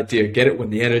fantastic idea. Get it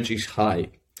when the energy's high.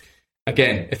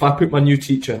 Again, if I put my new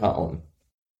teacher hat on,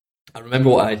 I remember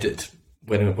what I did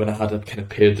when I had a kind of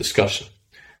paired discussion.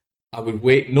 I would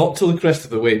wait, not till the crest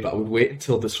of the wave, but I would wait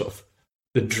until the sort of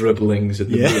the dribblings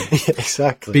in the room.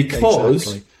 Exactly.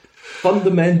 Because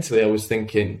fundamentally I was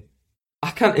thinking,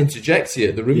 I can't interject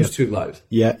here, the room's too loud.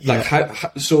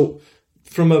 So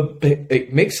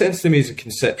it makes sense to me as a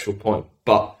conceptual point,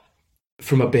 but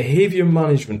from a behaviour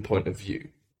management point of view,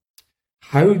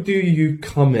 how do you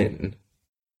come in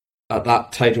at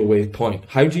that tidal wave point?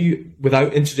 How do you,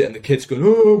 without interjecting the kids going,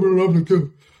 oh,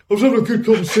 I was having a good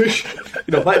conversation.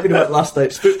 It might have been about last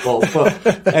night's football,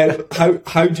 but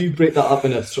how do you break that up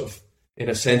in a sort of, in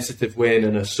a sensitive way, in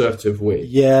an assertive way?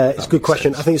 Yeah, it's a good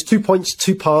question. I think it's 2 points,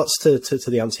 2 parts to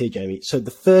the answer here, Jamie. So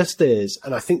the first is,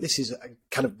 and I think this is a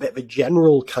kind of bit of a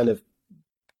general kind of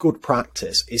good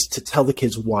practice, is to tell the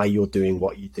kids why you're doing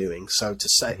what you're doing. So to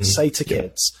say to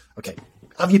kids, okay,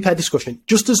 have your paired discussion,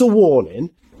 just as a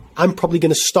warning, I'm probably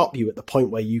going to stop you at the point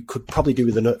where you could probably do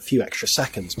with a few extra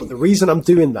seconds. But the reason I'm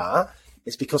doing that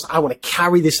is because I want to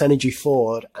carry this energy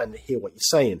forward and hear what you're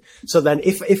saying. So then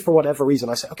if for whatever reason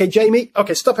I say, okay, Jamie,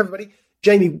 okay, stop everybody.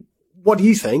 Jamie, what do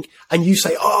you think? And you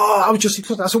say, oh, I was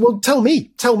just, I said, well, tell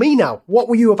me now. What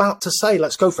were you about to say?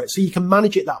 Let's go for it. So you can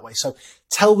manage it that way. So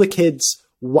tell the kids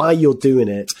why you're doing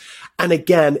it. And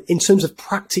again, in terms of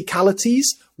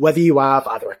practicalities, whether you have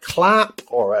either a clap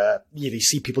or you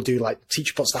see people do like the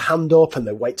teacher puts their hand up and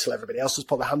they wait till everybody else has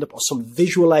put their hand up, or some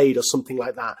visual aid or something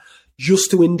like that,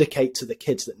 just to indicate to the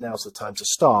kids that now's the time to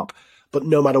stop. But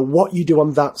no matter what you do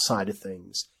on that side of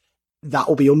things, that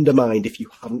will be undermined if you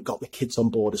haven't got the kids on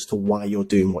board as to why you're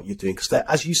doing what you're doing. Because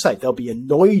as you say, they'll be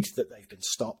annoyed that they've been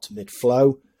stopped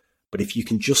mid-flow. But if you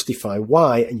can justify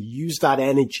why and use that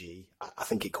energy, I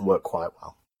think it can work quite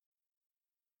well.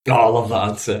 Oh, I love that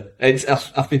answer.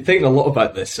 I've been thinking a lot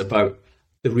about this, about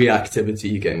the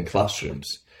reactivity you get in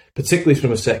classrooms, particularly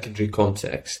from a secondary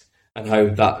context, and how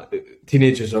that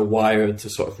teenagers are wired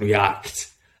to sort of react.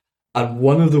 And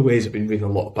one of the ways I've been reading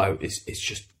a lot about is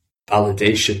just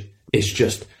validation. It's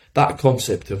just that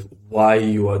concept of why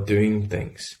you are doing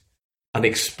things and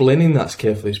explaining that as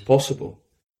carefully as possible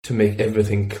to make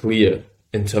everything clear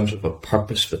in terms of a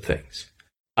purpose for things.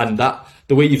 And that,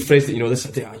 the way you phrased it, this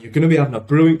idea, you're going to be having a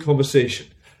brilliant conversation,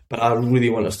 but I really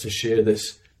want us to share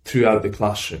this throughout the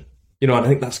classroom. And I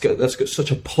think that's got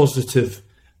such a positive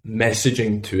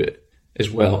messaging to it as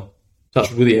well.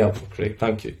 That's really helpful, Craig.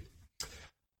 Thank you.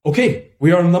 Okay,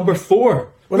 we are on number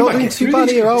 4. We're not doing too bad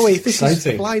here, are we? This is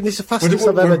flying. This is the fastest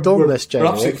I've ever done this, Jamie.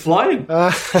 We're absolutely flying.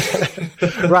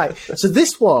 Right. So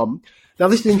this one, now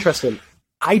this is interesting.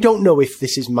 I don't know if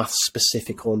this is maths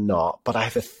specific or not, but I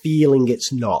have a feeling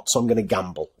it's not. So I'm going to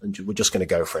gamble and we're just going to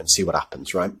go for it and see what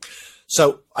happens, right?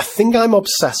 So a thing I'm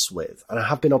obsessed with, and I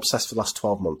have been obsessed for the last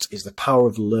 12 months, is the power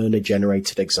of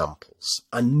learner-generated examples.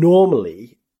 And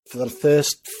normally, for the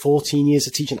first 14 years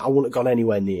of teaching, I wouldn't have gone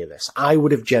anywhere near this. I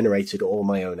would have generated all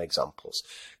my own examples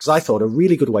because I thought a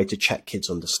really good way to check kids'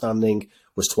 understanding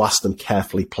was to ask them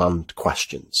carefully planned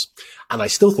questions. And I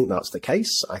still think that's the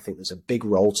case. I think there's a big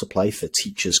role to play for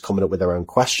teachers coming up with their own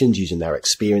questions using their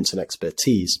experience and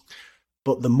expertise.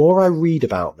 But the more I read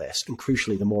about this, and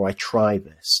crucially, the more I try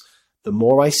this, the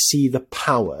more I see the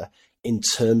power in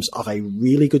terms of a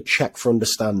really good check for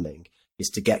understanding is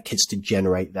to get kids to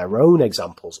generate their own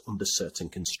examples under certain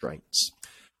constraints.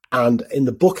 And in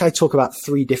the book, I talk about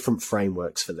 3 different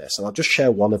frameworks for this, and I'll just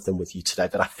share one of them with you today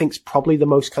that I think is probably the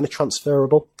most kind of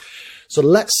transferable. So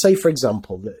let's say, for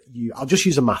example, that I'll just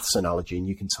use a maths analogy, and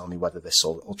you can tell me whether this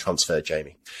will transfer,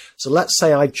 Jamie. So let's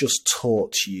say I just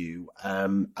taught you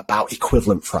about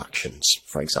equivalent fractions,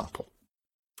 for example,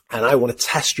 and I want to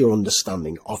test your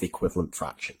understanding of equivalent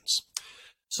fractions.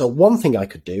 So one thing I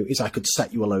could do is I could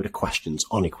set you a load of questions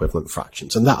on equivalent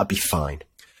fractions, and that would be fine.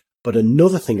 But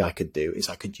another thing I could do is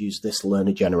I could use this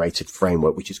learner-generated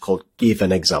framework, which is called give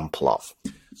an example of.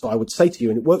 So I would say to you,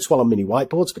 and it works well on mini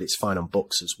whiteboards, but it's fine on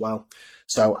books as well.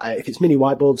 So if it's mini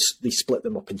whiteboards, they split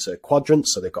them up into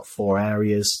quadrants. So they've got 4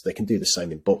 areas. They can do the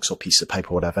same in books or piece of paper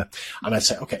or whatever. And I'd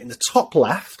say, okay, in the top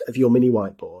left of your mini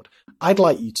whiteboard, I'd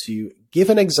like you to give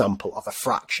an example of a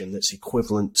fraction that's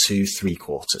equivalent to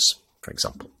 3/4, for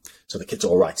example. So the kids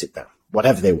all write it down,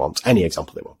 whatever they want, any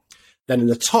example they want. Then in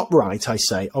the top right, I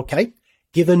say, okay,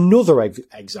 give another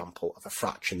example of a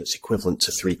fraction that's equivalent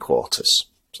to 3/4.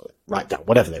 So write down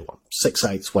whatever they want,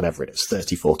 6/8, whatever it is,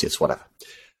 30/40, whatever.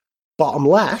 Bottom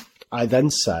left, I then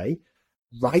say,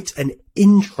 write an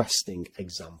interesting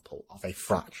example of a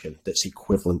fraction that's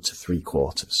equivalent to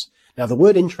 3/4. Now, the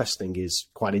word interesting is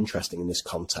quite interesting in this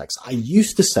context. I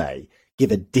used to say,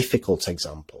 give a difficult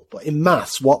example. But in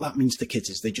maths, what that means to kids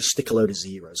is they just stick a load of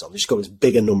zeros on. They just go as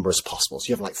big a number as possible. So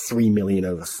you have like 3 million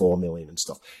over 4 million and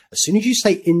stuff. As soon as you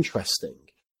say interesting,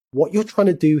 what you're trying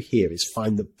to do here is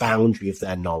find the boundary of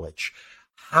their knowledge.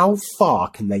 How far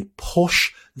can they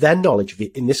push their knowledge of,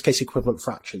 in this case, equivalent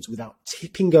fractions, without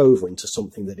tipping over into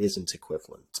something that isn't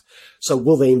equivalent? So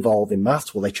will they involve in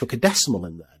maths? Will they chuck a decimal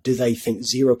in there? Do they think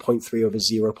 0.3 over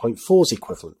 0.4 is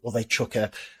equivalent? Will they chuck a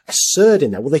surd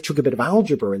in there? Will they chuck a bit of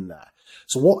algebra in there?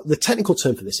 So what the technical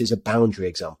term for this is a boundary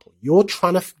example. You're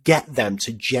trying to get them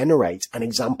to generate an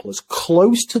example as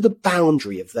close to the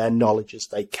boundary of their knowledge as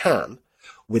they can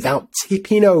without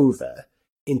tipping over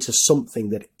into something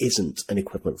that isn't an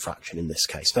equivalent fraction in this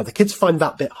case. Now, the kids find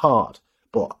that bit hard,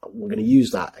 but we're going to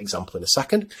use that example in a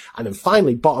second. And then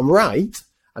finally, bottom right,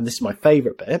 and this is my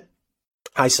favorite bit,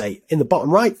 I say, in the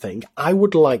bottom right thing, I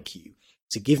would like you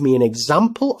to give me an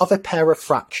example of a pair of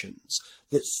fractions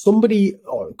that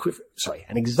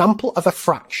an example of a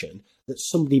fraction that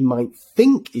somebody might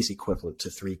think is equivalent to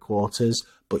 3/4,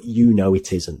 but you know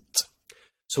it isn't.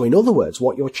 So in other words,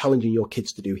 what you're challenging your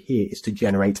kids to do here is to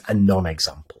generate a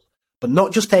non-example, but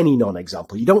not just any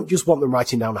non-example. You don't just want them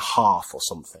writing down a half or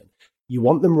something. You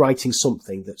want them writing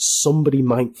something that somebody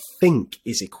might think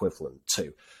is equivalent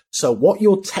to. So what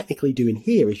you're technically doing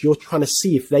here is you're trying to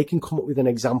see if they can come up with an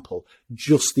example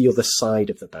just the other side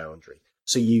of the boundary.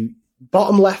 So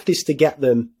bottom left is to get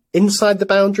them inside the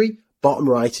boundary. Bottom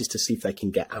right is to see if they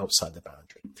can get outside the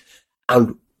boundary.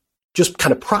 And just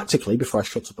kind of practically, before I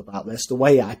shut up about this, the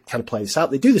way I kind of play this out,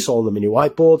 they do this all on the mini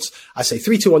whiteboards. I say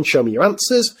 3, 2, 1, show me your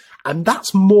answers. And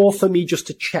that's more for me just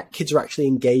to check kids are actually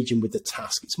engaging with the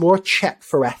task. It's more a check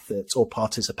for effort or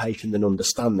participation than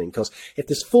understanding. Because if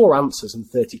there's 4 answers and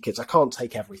 30 kids, I can't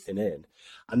take everything in.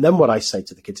 And then what I say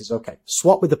to the kids is, okay,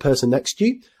 swap with the person next to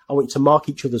you. I want you to mark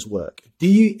each other's work.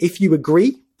 If you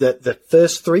agree that the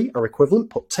first 3 are equivalent,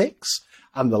 put ticks.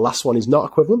 And the last one is not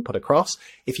equivalent, put a cross.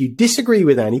 If you disagree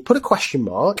with any, put a question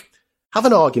mark, have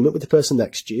an argument with the person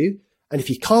next to you. And if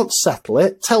you can't settle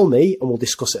it, tell me and we'll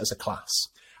discuss it as a class.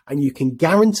 And you can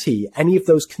guarantee any of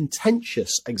those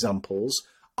contentious examples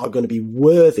are going to be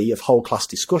worthy of whole class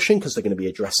discussion because they're going to be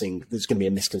addressing, there's going to be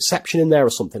a misconception in there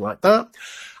or something like that.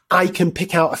 I can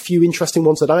pick out a few interesting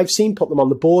ones that I've seen, put them on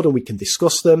the board and we can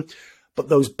discuss them. But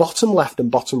those bottom left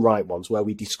and bottom right ones where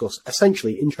we discuss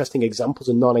essentially interesting examples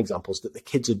and non-examples that the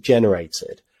kids have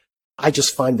generated, I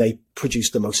just find they produce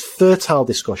the most fertile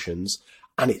discussions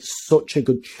and it's such a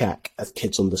good check of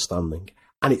kids' understanding.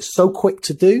 And it's so quick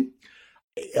to do.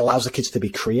 It allows the kids to be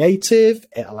creative.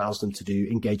 It allows them to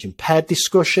engage in paired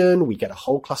discussion. We get a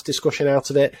whole class discussion out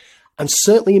of it. And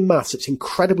certainly in maths, it's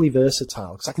incredibly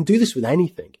versatile because I can do this with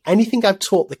anything. Anything I've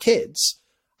taught the kids,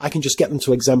 I can just get them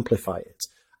to exemplify it.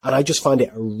 And I just find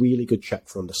it a really good check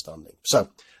for understanding. So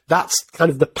that's kind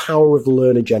of the power of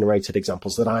learner-generated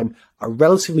examples that I'm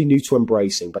relatively new to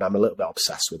embracing, but I'm a little bit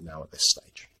obsessed with now at this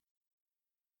stage.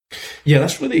 Yeah,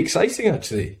 that's really exciting,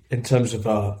 actually, in terms of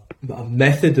a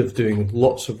method of doing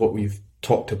lots of what we've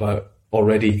talked about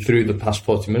already through the past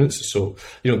 40 minutes or so.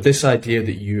 You know, this idea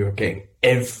that you are getting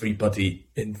everybody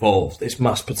involved, it's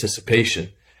mass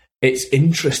participation. It's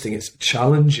interesting, it's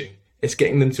challenging, it's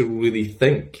getting them to really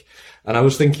think. And I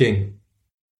was thinking,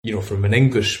 you know, from an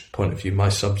English point of view, my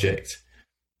subject,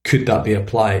 could that be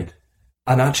applied?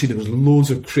 And actually there was loads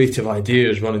of creative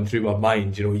ideas running through my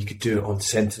mind. You know, you could do it on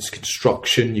sentence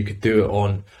construction, you could do it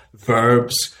on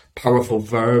verbs, powerful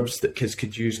verbs that kids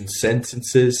could use in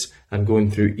sentences, and going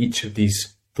through each of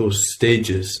those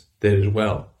stages there as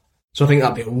well. So I think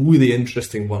that'd be a really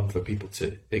interesting one for people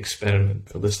to experiment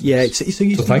for listeners. Yeah, it's a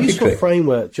useful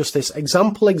framework. Just this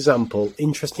example,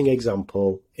 interesting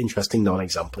non-example.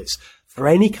 It's for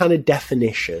any kind of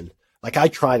definition. Like I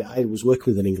was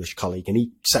working with an English colleague and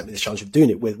he set me the challenge of doing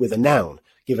it with a noun.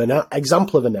 Give an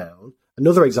example of a noun,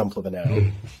 another example of a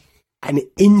noun, an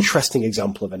interesting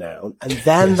example of a noun, and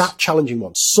then that challenging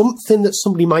one, something that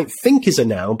somebody might think is a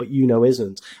noun, but you know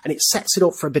isn't. And it sets it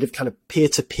up for a bit of kind of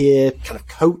peer-to-peer kind of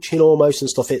coaching almost and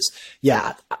stuff.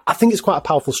 I think it's quite a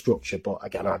powerful structure, but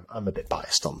again, I'm a bit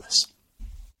biased on this.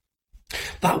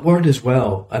 That word as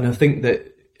well. And I think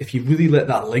that if you really let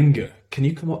that linger, can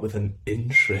you come up with an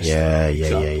interesting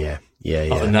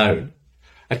example of a noun?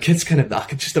 And kids I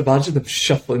could just imagine them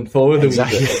shuffling forward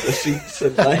exactly. a wee bit on the seats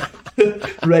and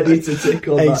ready to take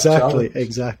on that challenge.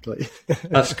 Exactly.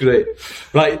 That's great.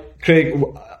 Right, Craig,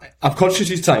 I'm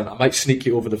conscious of time. I might sneak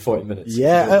you over the 40 minutes.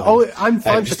 Yeah. I'm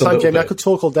fine for time, Jamie. I could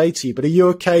talk all day to you, but are you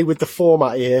okay with the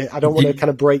format here? I don't want to kind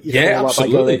of break you. Yeah,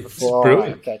 absolutely. Brilliant.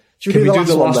 Right, okay. Can we do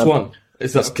the last one?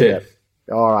 Is that okay? Clear.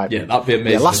 All right. Yeah, that'd be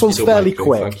amazing. Yeah, last one's fairly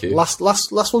quick. Thank you. Last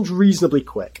one's reasonably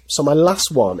quick. So my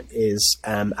last one is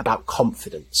about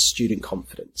confidence, student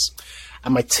confidence.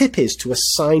 And my tip is to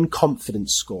assign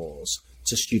confidence scores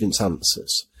to students'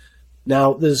 answers.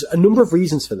 Now, there's a number of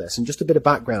reasons for this, and just a bit of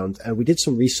background. We did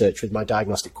some research with my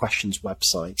Diagnostic Questions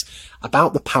website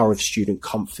about the power of student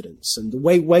confidence. And the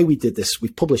way we did this, we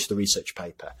published the research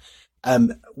paper.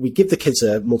 We give the kids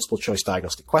a multiple choice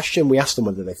diagnostic question. We ask them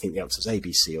whether they think the answer is A,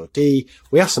 B, C, or D.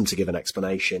 We ask them to give an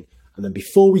explanation. And then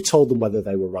before we told them whether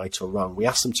they were right or wrong, we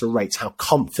asked them to rate how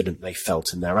confident they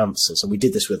felt in their answers. And we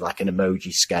did this with like an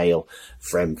emoji scale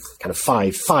from kind of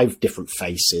five different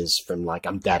faces, from like,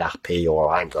 I'm dead happy, or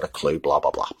I ain't got a clue, blah,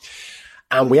 blah, blah.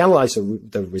 And we analysed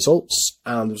the results,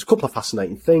 and there was a couple of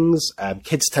fascinating things.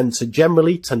 Kids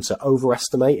generally tend to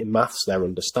overestimate in maths their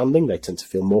understanding. They tend to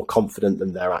feel more confident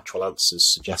than their actual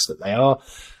answers suggest that they are.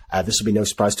 This will be no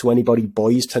surprise to anybody.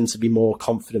 Boys tend to be more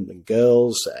confident than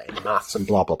girls in maths and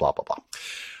blah, blah, blah, blah, blah.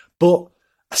 But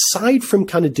aside from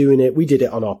kind of doing it, we did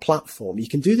it on our platform. You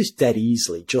can do this dead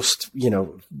easily, just,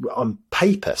 on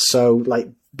paper. So like,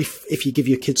 if you give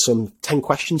your kids some 10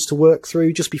 questions to work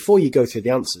through, just before you go through the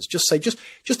answers, just say, just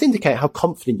indicate how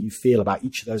confident you feel about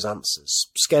each of those answers.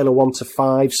 Scale of 1 to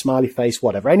 5, smiley face,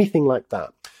 whatever, anything like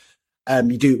that.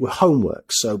 You do it with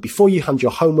homework. So before you hand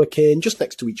your homework in, just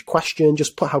next to each question,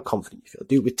 just put how confident you feel.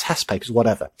 Do it with test papers,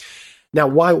 whatever. Now,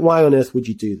 why on earth would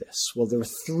you do this? Well, there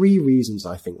are 3 reasons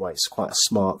I think why it's quite a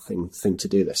smart thing to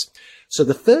do this. So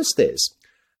the first is,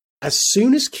 as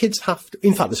soon as kids have to,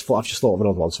 in fact, I've just thought of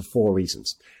another one, so 4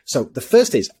 reasons. So the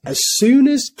first is, as soon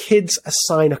as kids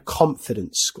assign a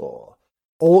confidence score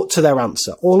or to their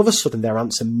answer, all of a sudden their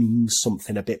answer means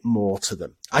something a bit more to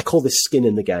them. I call this skin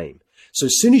in the game. So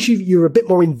as soon as you're a bit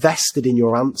more invested in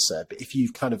your answer, but if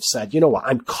you've kind of said, you know what,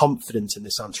 I'm confident in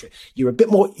this answer, you're a bit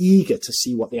more eager to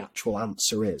see what the actual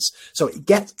answer is. So it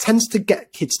tends to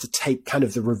get kids to take kind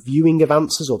of the reviewing of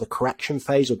answers or the correction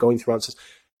phase or going through answers.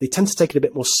 They tend to take it a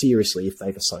bit more seriously if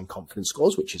they've assigned confidence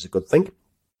scores, which is a good thing.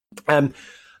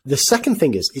 The second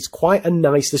thing is, it's quite a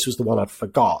nice, this was the one I'd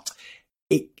forgot.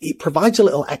 It provides a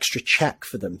little extra check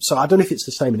for them. So I don't know if it's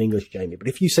the same in English, Jamie, but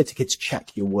if you say to kids,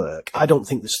 check your work, I don't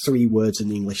think there's 3 words in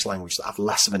the English language that have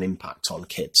less of an impact on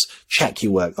kids. Check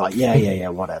your work, like, yeah,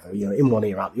 whatever, in one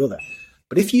ear, out the other.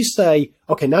 But if you say,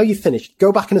 okay, now you've finished,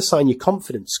 go back and assign your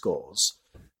confidence scores,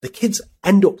 the kids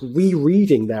end up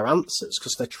rereading their answers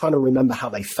because they're trying to remember how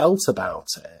they felt about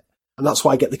it. And that's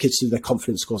why I get the kids to do their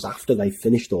confidence scores after they've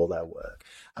finished all their work.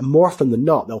 And more often than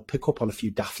not, they'll pick up on a few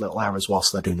daft little errors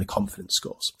whilst they're doing the confidence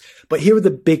scores. But here are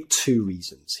the big 2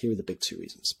 reasons.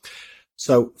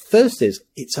 So first is,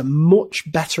 it's a much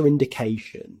better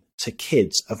indication to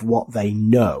kids of what they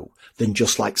know than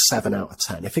just like 7 out of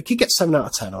 10. If a kid gets 7 out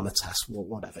of 10 on a test, well,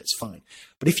 whatever, it's fine.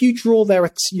 But if you draw their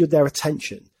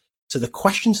attention to the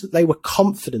questions that they were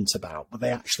confident about, but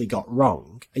they actually got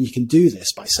wrong, and you can do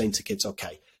this by saying to kids,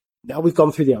 okay, now we've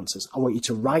gone through the answers, I want you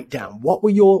to write down what were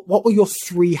your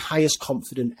 3 highest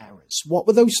confident errors? What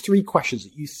were those 3 questions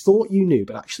that you thought you knew,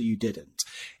 but actually you didn't?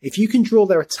 If you can draw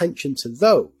their attention to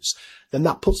those, then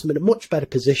that puts them in a much better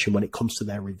position when it comes to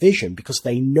their revision, because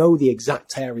they know the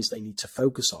exact areas they need to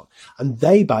focus on. And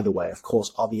they, by the way, of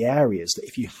course, are the areas that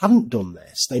if you hadn't done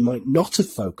this, they might not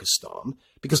have focused on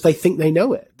because they think they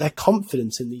know it. They're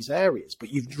confident in these areas,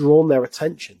 but you've drawn their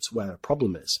attention to where a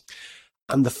problem is.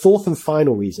 And the 4th and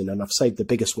final reason, and I've saved the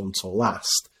biggest one till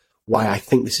last, why I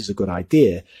think this is a good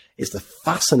idea, is the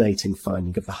fascinating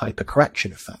finding of the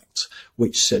hypercorrection effect,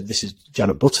 which this is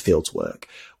Janet Butterfield's work,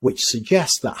 which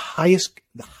suggests that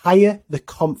the higher the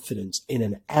confidence in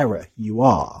an error you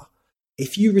are,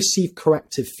 if you receive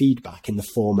corrective feedback in the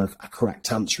form of a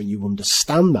correct answer and you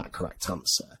understand that correct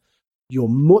answer, you're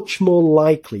much more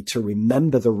likely to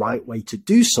remember the right way to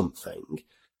do something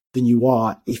than you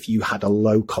are if you had a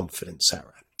low confidence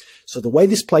error. So the way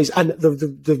this plays, and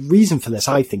the reason for this,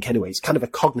 I think anyway, is kind of a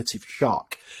cognitive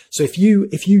shock. So if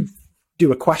you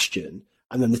do a question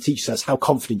and then the teacher says, how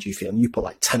confident do you feel? And you put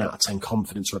like 10 out of 10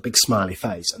 confidence or a big smiley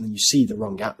face, and then you see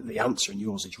the answer and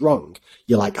yours is wrong,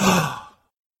 you're like, oh,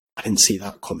 I didn't see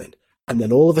that coming. And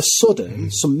then all of a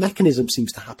sudden, some mechanism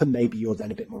seems to happen. Maybe you're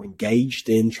then a bit more engaged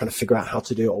in trying to figure out how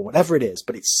to do it or whatever it is.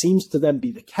 But it seems to then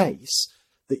be the case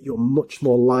that you're much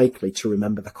more likely to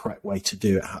remember the correct way to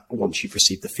do it once you've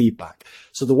received the feedback.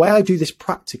 So the way I do this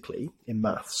practically in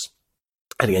maths,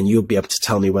 and again, you'll be able to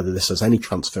tell me whether this has any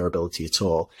transferability at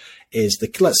all, is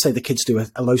let's say the kids do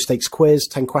a low stakes quiz,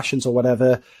 10 questions or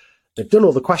whatever. They've done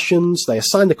all the questions. They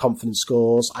assign the confidence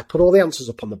scores. I put all the answers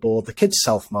up on the board. The kids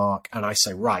self-mark and I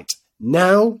say, right,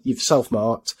 now you've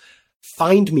self-marked.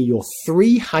 Find me your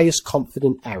 3 highest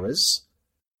confident errors.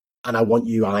 And I want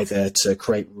you either to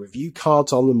create review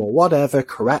cards on them or whatever,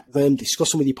 correct them, discuss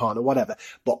them with your partner, whatever.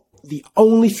 But the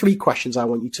only 3 questions I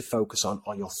want you to focus on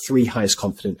are your 3 highest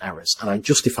confident errors. And I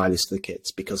justify this to the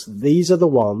kids because these are the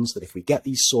ones that if we get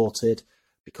these sorted,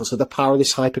 because of the power of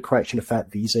this hypercorrection effect,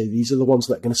 these are the ones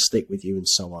that are going to stick with you and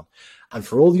so on. And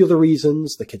for all the other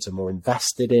reasons, the kids are more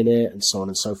invested in it and so on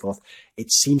and so forth.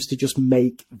 It seems to just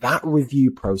make that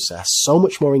review process so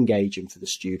much more engaging for the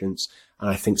students and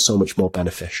I think so much more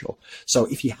beneficial. So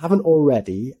if you haven't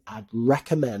already, I'd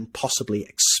recommend possibly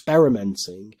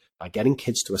experimenting by getting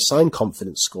kids to assign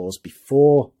confidence scores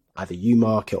before either you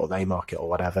mark it or they mark it or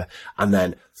whatever, and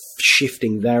then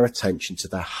shifting their attention to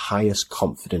their highest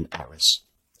confident errors.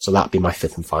 So that'd be my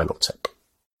 5th and final tip.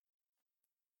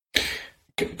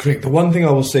 Great. The one thing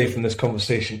I will say from this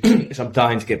conversation is I'm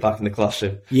dying to get back in the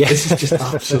classroom. Yeah. This is just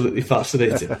absolutely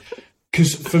fascinating.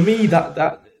 Because for me,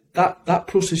 that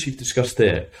process you've discussed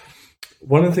there,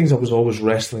 one of the things I was always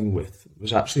wrestling with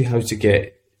was actually how to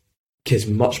get kids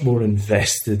much more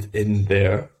invested in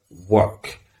their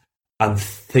work and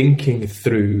thinking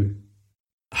through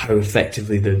how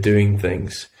effectively they're doing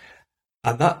things.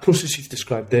 And that process you've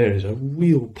described there is a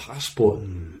real passport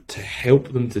to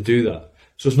help them to do that.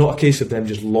 So it's not a case of them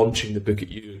just launching the book at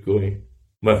you and going,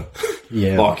 well,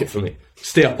 mark it for me.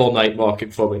 Stay up all night, mark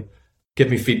it for me. Give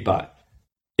me feedback.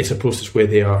 It's a process where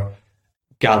they are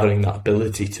gathering that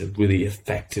ability to really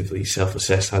effectively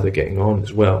self-assess how they're getting on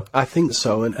as well. I think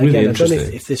so. And really again, I don't know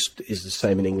if this is the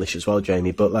same in English as well,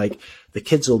 Jamie, but like the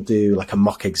kids will do like a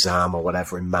mock exam or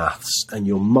whatever in maths, and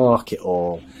you'll mark it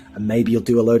all, and maybe you'll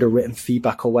do a load of written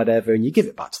feedback or whatever, and you give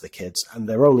it back to the kids, and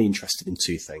they're only interested in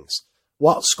two things: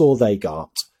 what score they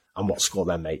got and what score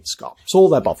their mates got. It's all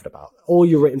they're bothered about. All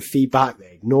your written feedback,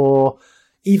 they ignore.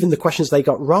 Even the questions they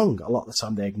got wrong, a lot of the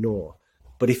time they ignore.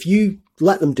 But if you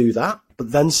let them do that,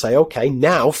 but then say, okay,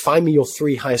 now find me your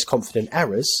 3 highest confident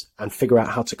errors and figure out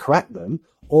how to correct them,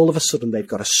 all of a sudden they've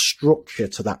got a structure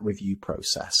to that review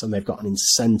process and they've got an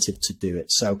incentive to do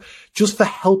it. So just for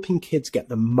helping kids get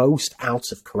the most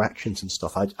out of corrections and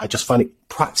stuff, I just find it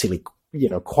practically,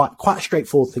 quite a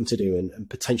straightforward thing to do and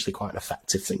potentially quite an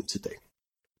effective thing to do.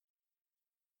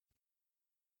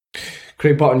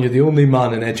 Craig Barton, you're the only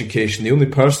man in education, the only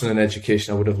person in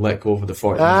education I would have let go over the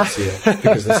 40 minutes here,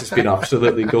 because this has been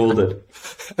absolutely golden.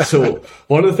 So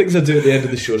one of the things I do at the end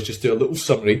of the show is just do a little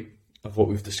summary of what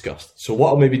we've discussed. So what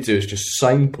I'll maybe do is just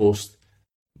signpost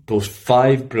those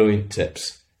 5 brilliant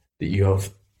tips that you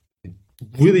have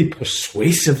really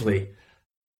persuasively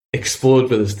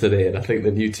explored with us today, and I think the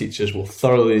new teachers will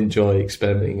thoroughly enjoy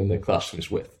experimenting in their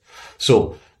classrooms with.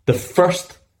 So the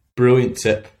first brilliant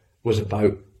tip was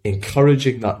about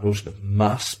encouraging that notion of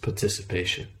mass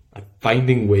participation and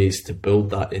finding ways to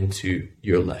build that into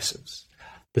your lessons.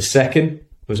 The second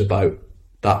was about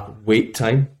that wait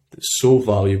time that's so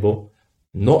valuable,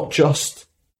 not just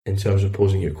in terms of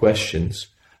posing your questions,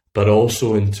 but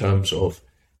also in terms of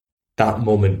that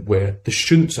moment where the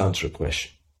students answer a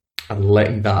question and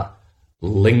letting that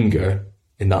linger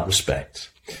in that respect.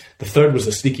 The third was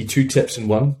a sneaky 2 tips in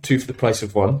 1, 2 for the price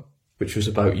of 1, which was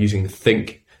about using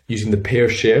the pair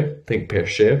share, think pair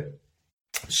share.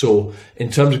 So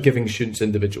in terms of giving students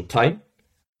individual time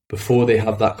before they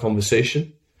have that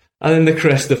conversation, and then the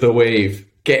crest of the wave,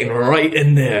 getting right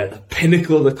in there, the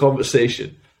pinnacle of the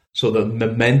conversation, so the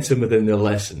momentum within their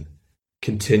lesson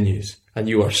continues and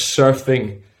you are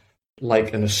surfing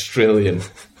like an Australian.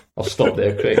 I'll stop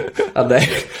there, Craig. And then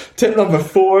tip number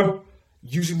 4,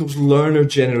 using those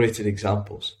learner-generated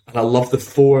examples. And I love the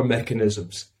 4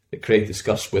 mechanisms that Craig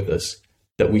discussed with us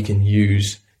that we can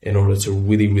use in order to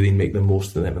really, really make the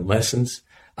most of them in lessons.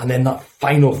 And then that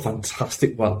final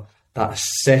fantastic one, that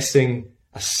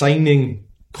assigning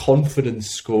confidence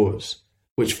scores,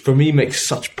 which for me makes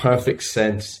such perfect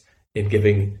sense in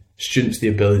giving students the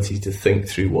ability to think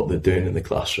through what they're doing in the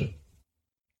classroom.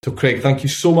 So Craig, thank you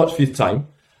so much for your time.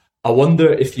 I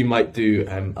wonder if you might do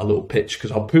a little pitch,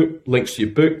 because I'll put links to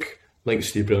your book,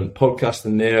 links to your brilliant podcast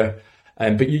in there.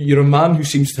 But you're a man who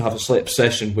seems to have a slight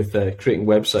obsession with creating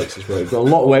websites as well. You've got a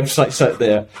lot of websites out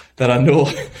there that I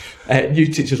know new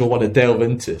teachers will want to delve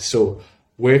into. So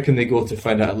where can they go to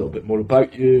find out a little bit more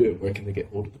about you? Where can they get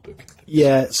hold of the book?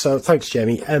 Yeah, so thanks,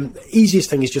 Jamie. Easiest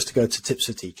thing is just to go to Tips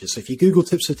for Teachers. So if you Google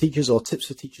Tips for Teachers or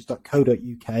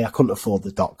tipsforteachers.co.uk, I couldn't afford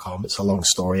the .com. It's a long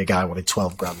story. A guy wanted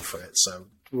 12 grand for it. So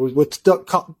we're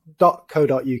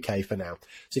 .co.uk for now.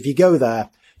 So if you go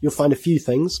there, you'll find a few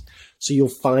things. So you'll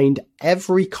find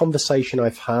every conversation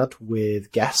I've had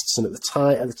with guests, and at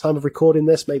the time of recording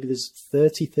this, maybe there's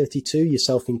 30, 32,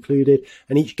 yourself included,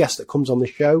 and each guest that comes on the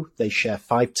show, they share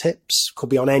 5 tips, could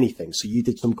be on anything. So you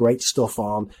did some great stuff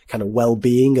on kind of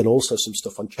well-being and also some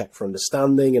stuff on check for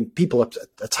understanding, and people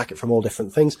attack it from all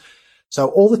different things. So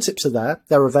all the tips are there.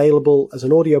 They're available as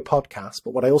an audio podcast,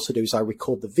 but what I also do is I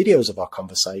record the videos of our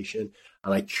conversation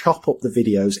and I chop up the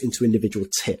videos into individual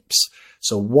tips.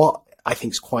 So what I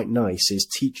think is quite nice is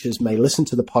teachers may listen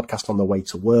to the podcast on their way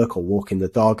to work or walking the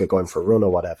dog or going for a run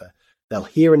or whatever. They'll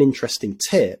hear an interesting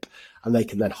tip and they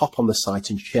can then hop on the site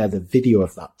and share the video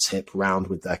of that tip round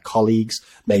with their colleagues,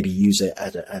 maybe use it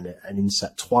at an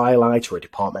inset twilight or a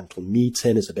departmental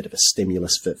meeting as a bit of a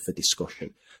stimulus for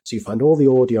discussion. So you find all the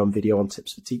audio and video on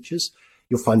Tips for Teachers.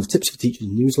 You'll find the Tips for Teachers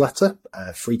newsletter,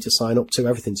 free to sign up to.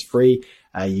 Everything's free.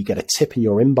 You get a tip in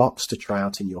your inbox to try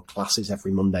out in your classes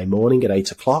every Monday morning at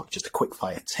 8 o'clock, just a quick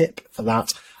fire tip for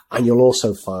that. And you'll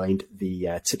also find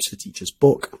the Tips for Teachers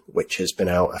book, which has been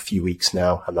out a few weeks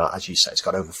now. And that, as you say, it's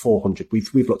got over 400.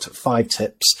 We've looked at 5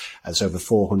 tips. There's over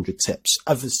 400 tips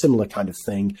of a similar kind of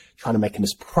thing, trying to make them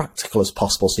as practical as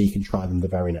possible so you can try them the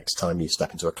very next time you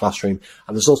step into a classroom.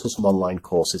 And there's also some online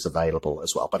courses available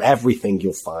as well. But everything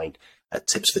you'll find at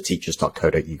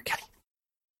tipsforteachers.co.uk.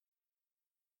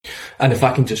 And if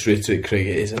I can just reiterate, Craig,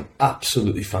 it is an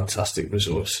absolutely fantastic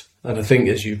resource. And I think,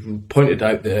 as you pointed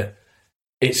out there,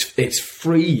 it's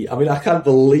free. I mean, I can't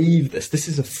believe this. This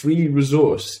is a free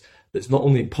resource that's not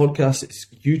only podcasts, it's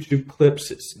YouTube clips,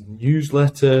 it's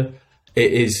newsletter.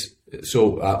 It is.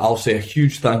 So I'll say a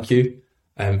huge thank you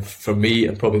for me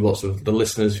and probably lots of the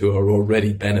listeners who are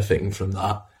already benefiting from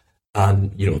that,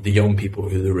 and the young people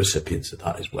who are the recipients of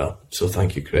that as well. So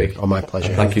thank you, Craig. Oh, my pleasure.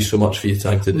 And thank you so much for your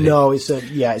time today. No, it's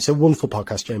a wonderful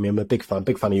podcast, Jamie. I'm a big fan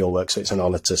of your work, so it's an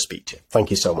honour to speak to you. Thank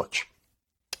you so much.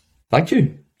 Thank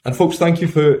you. And folks, thank you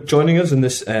for joining us in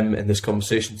this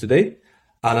conversation today.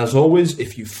 And as always,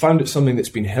 if you found it something that's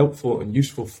been helpful and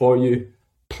useful for you,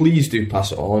 please do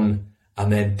pass it on,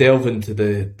 and then delve into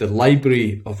the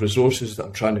library of resources that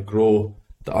I'm trying to grow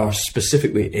that are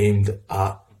specifically aimed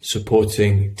at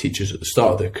supporting teachers at the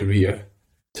start of their career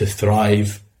to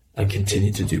thrive and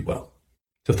continue to do well.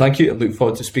 So thank you, and look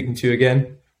forward to speaking to you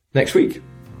again next week.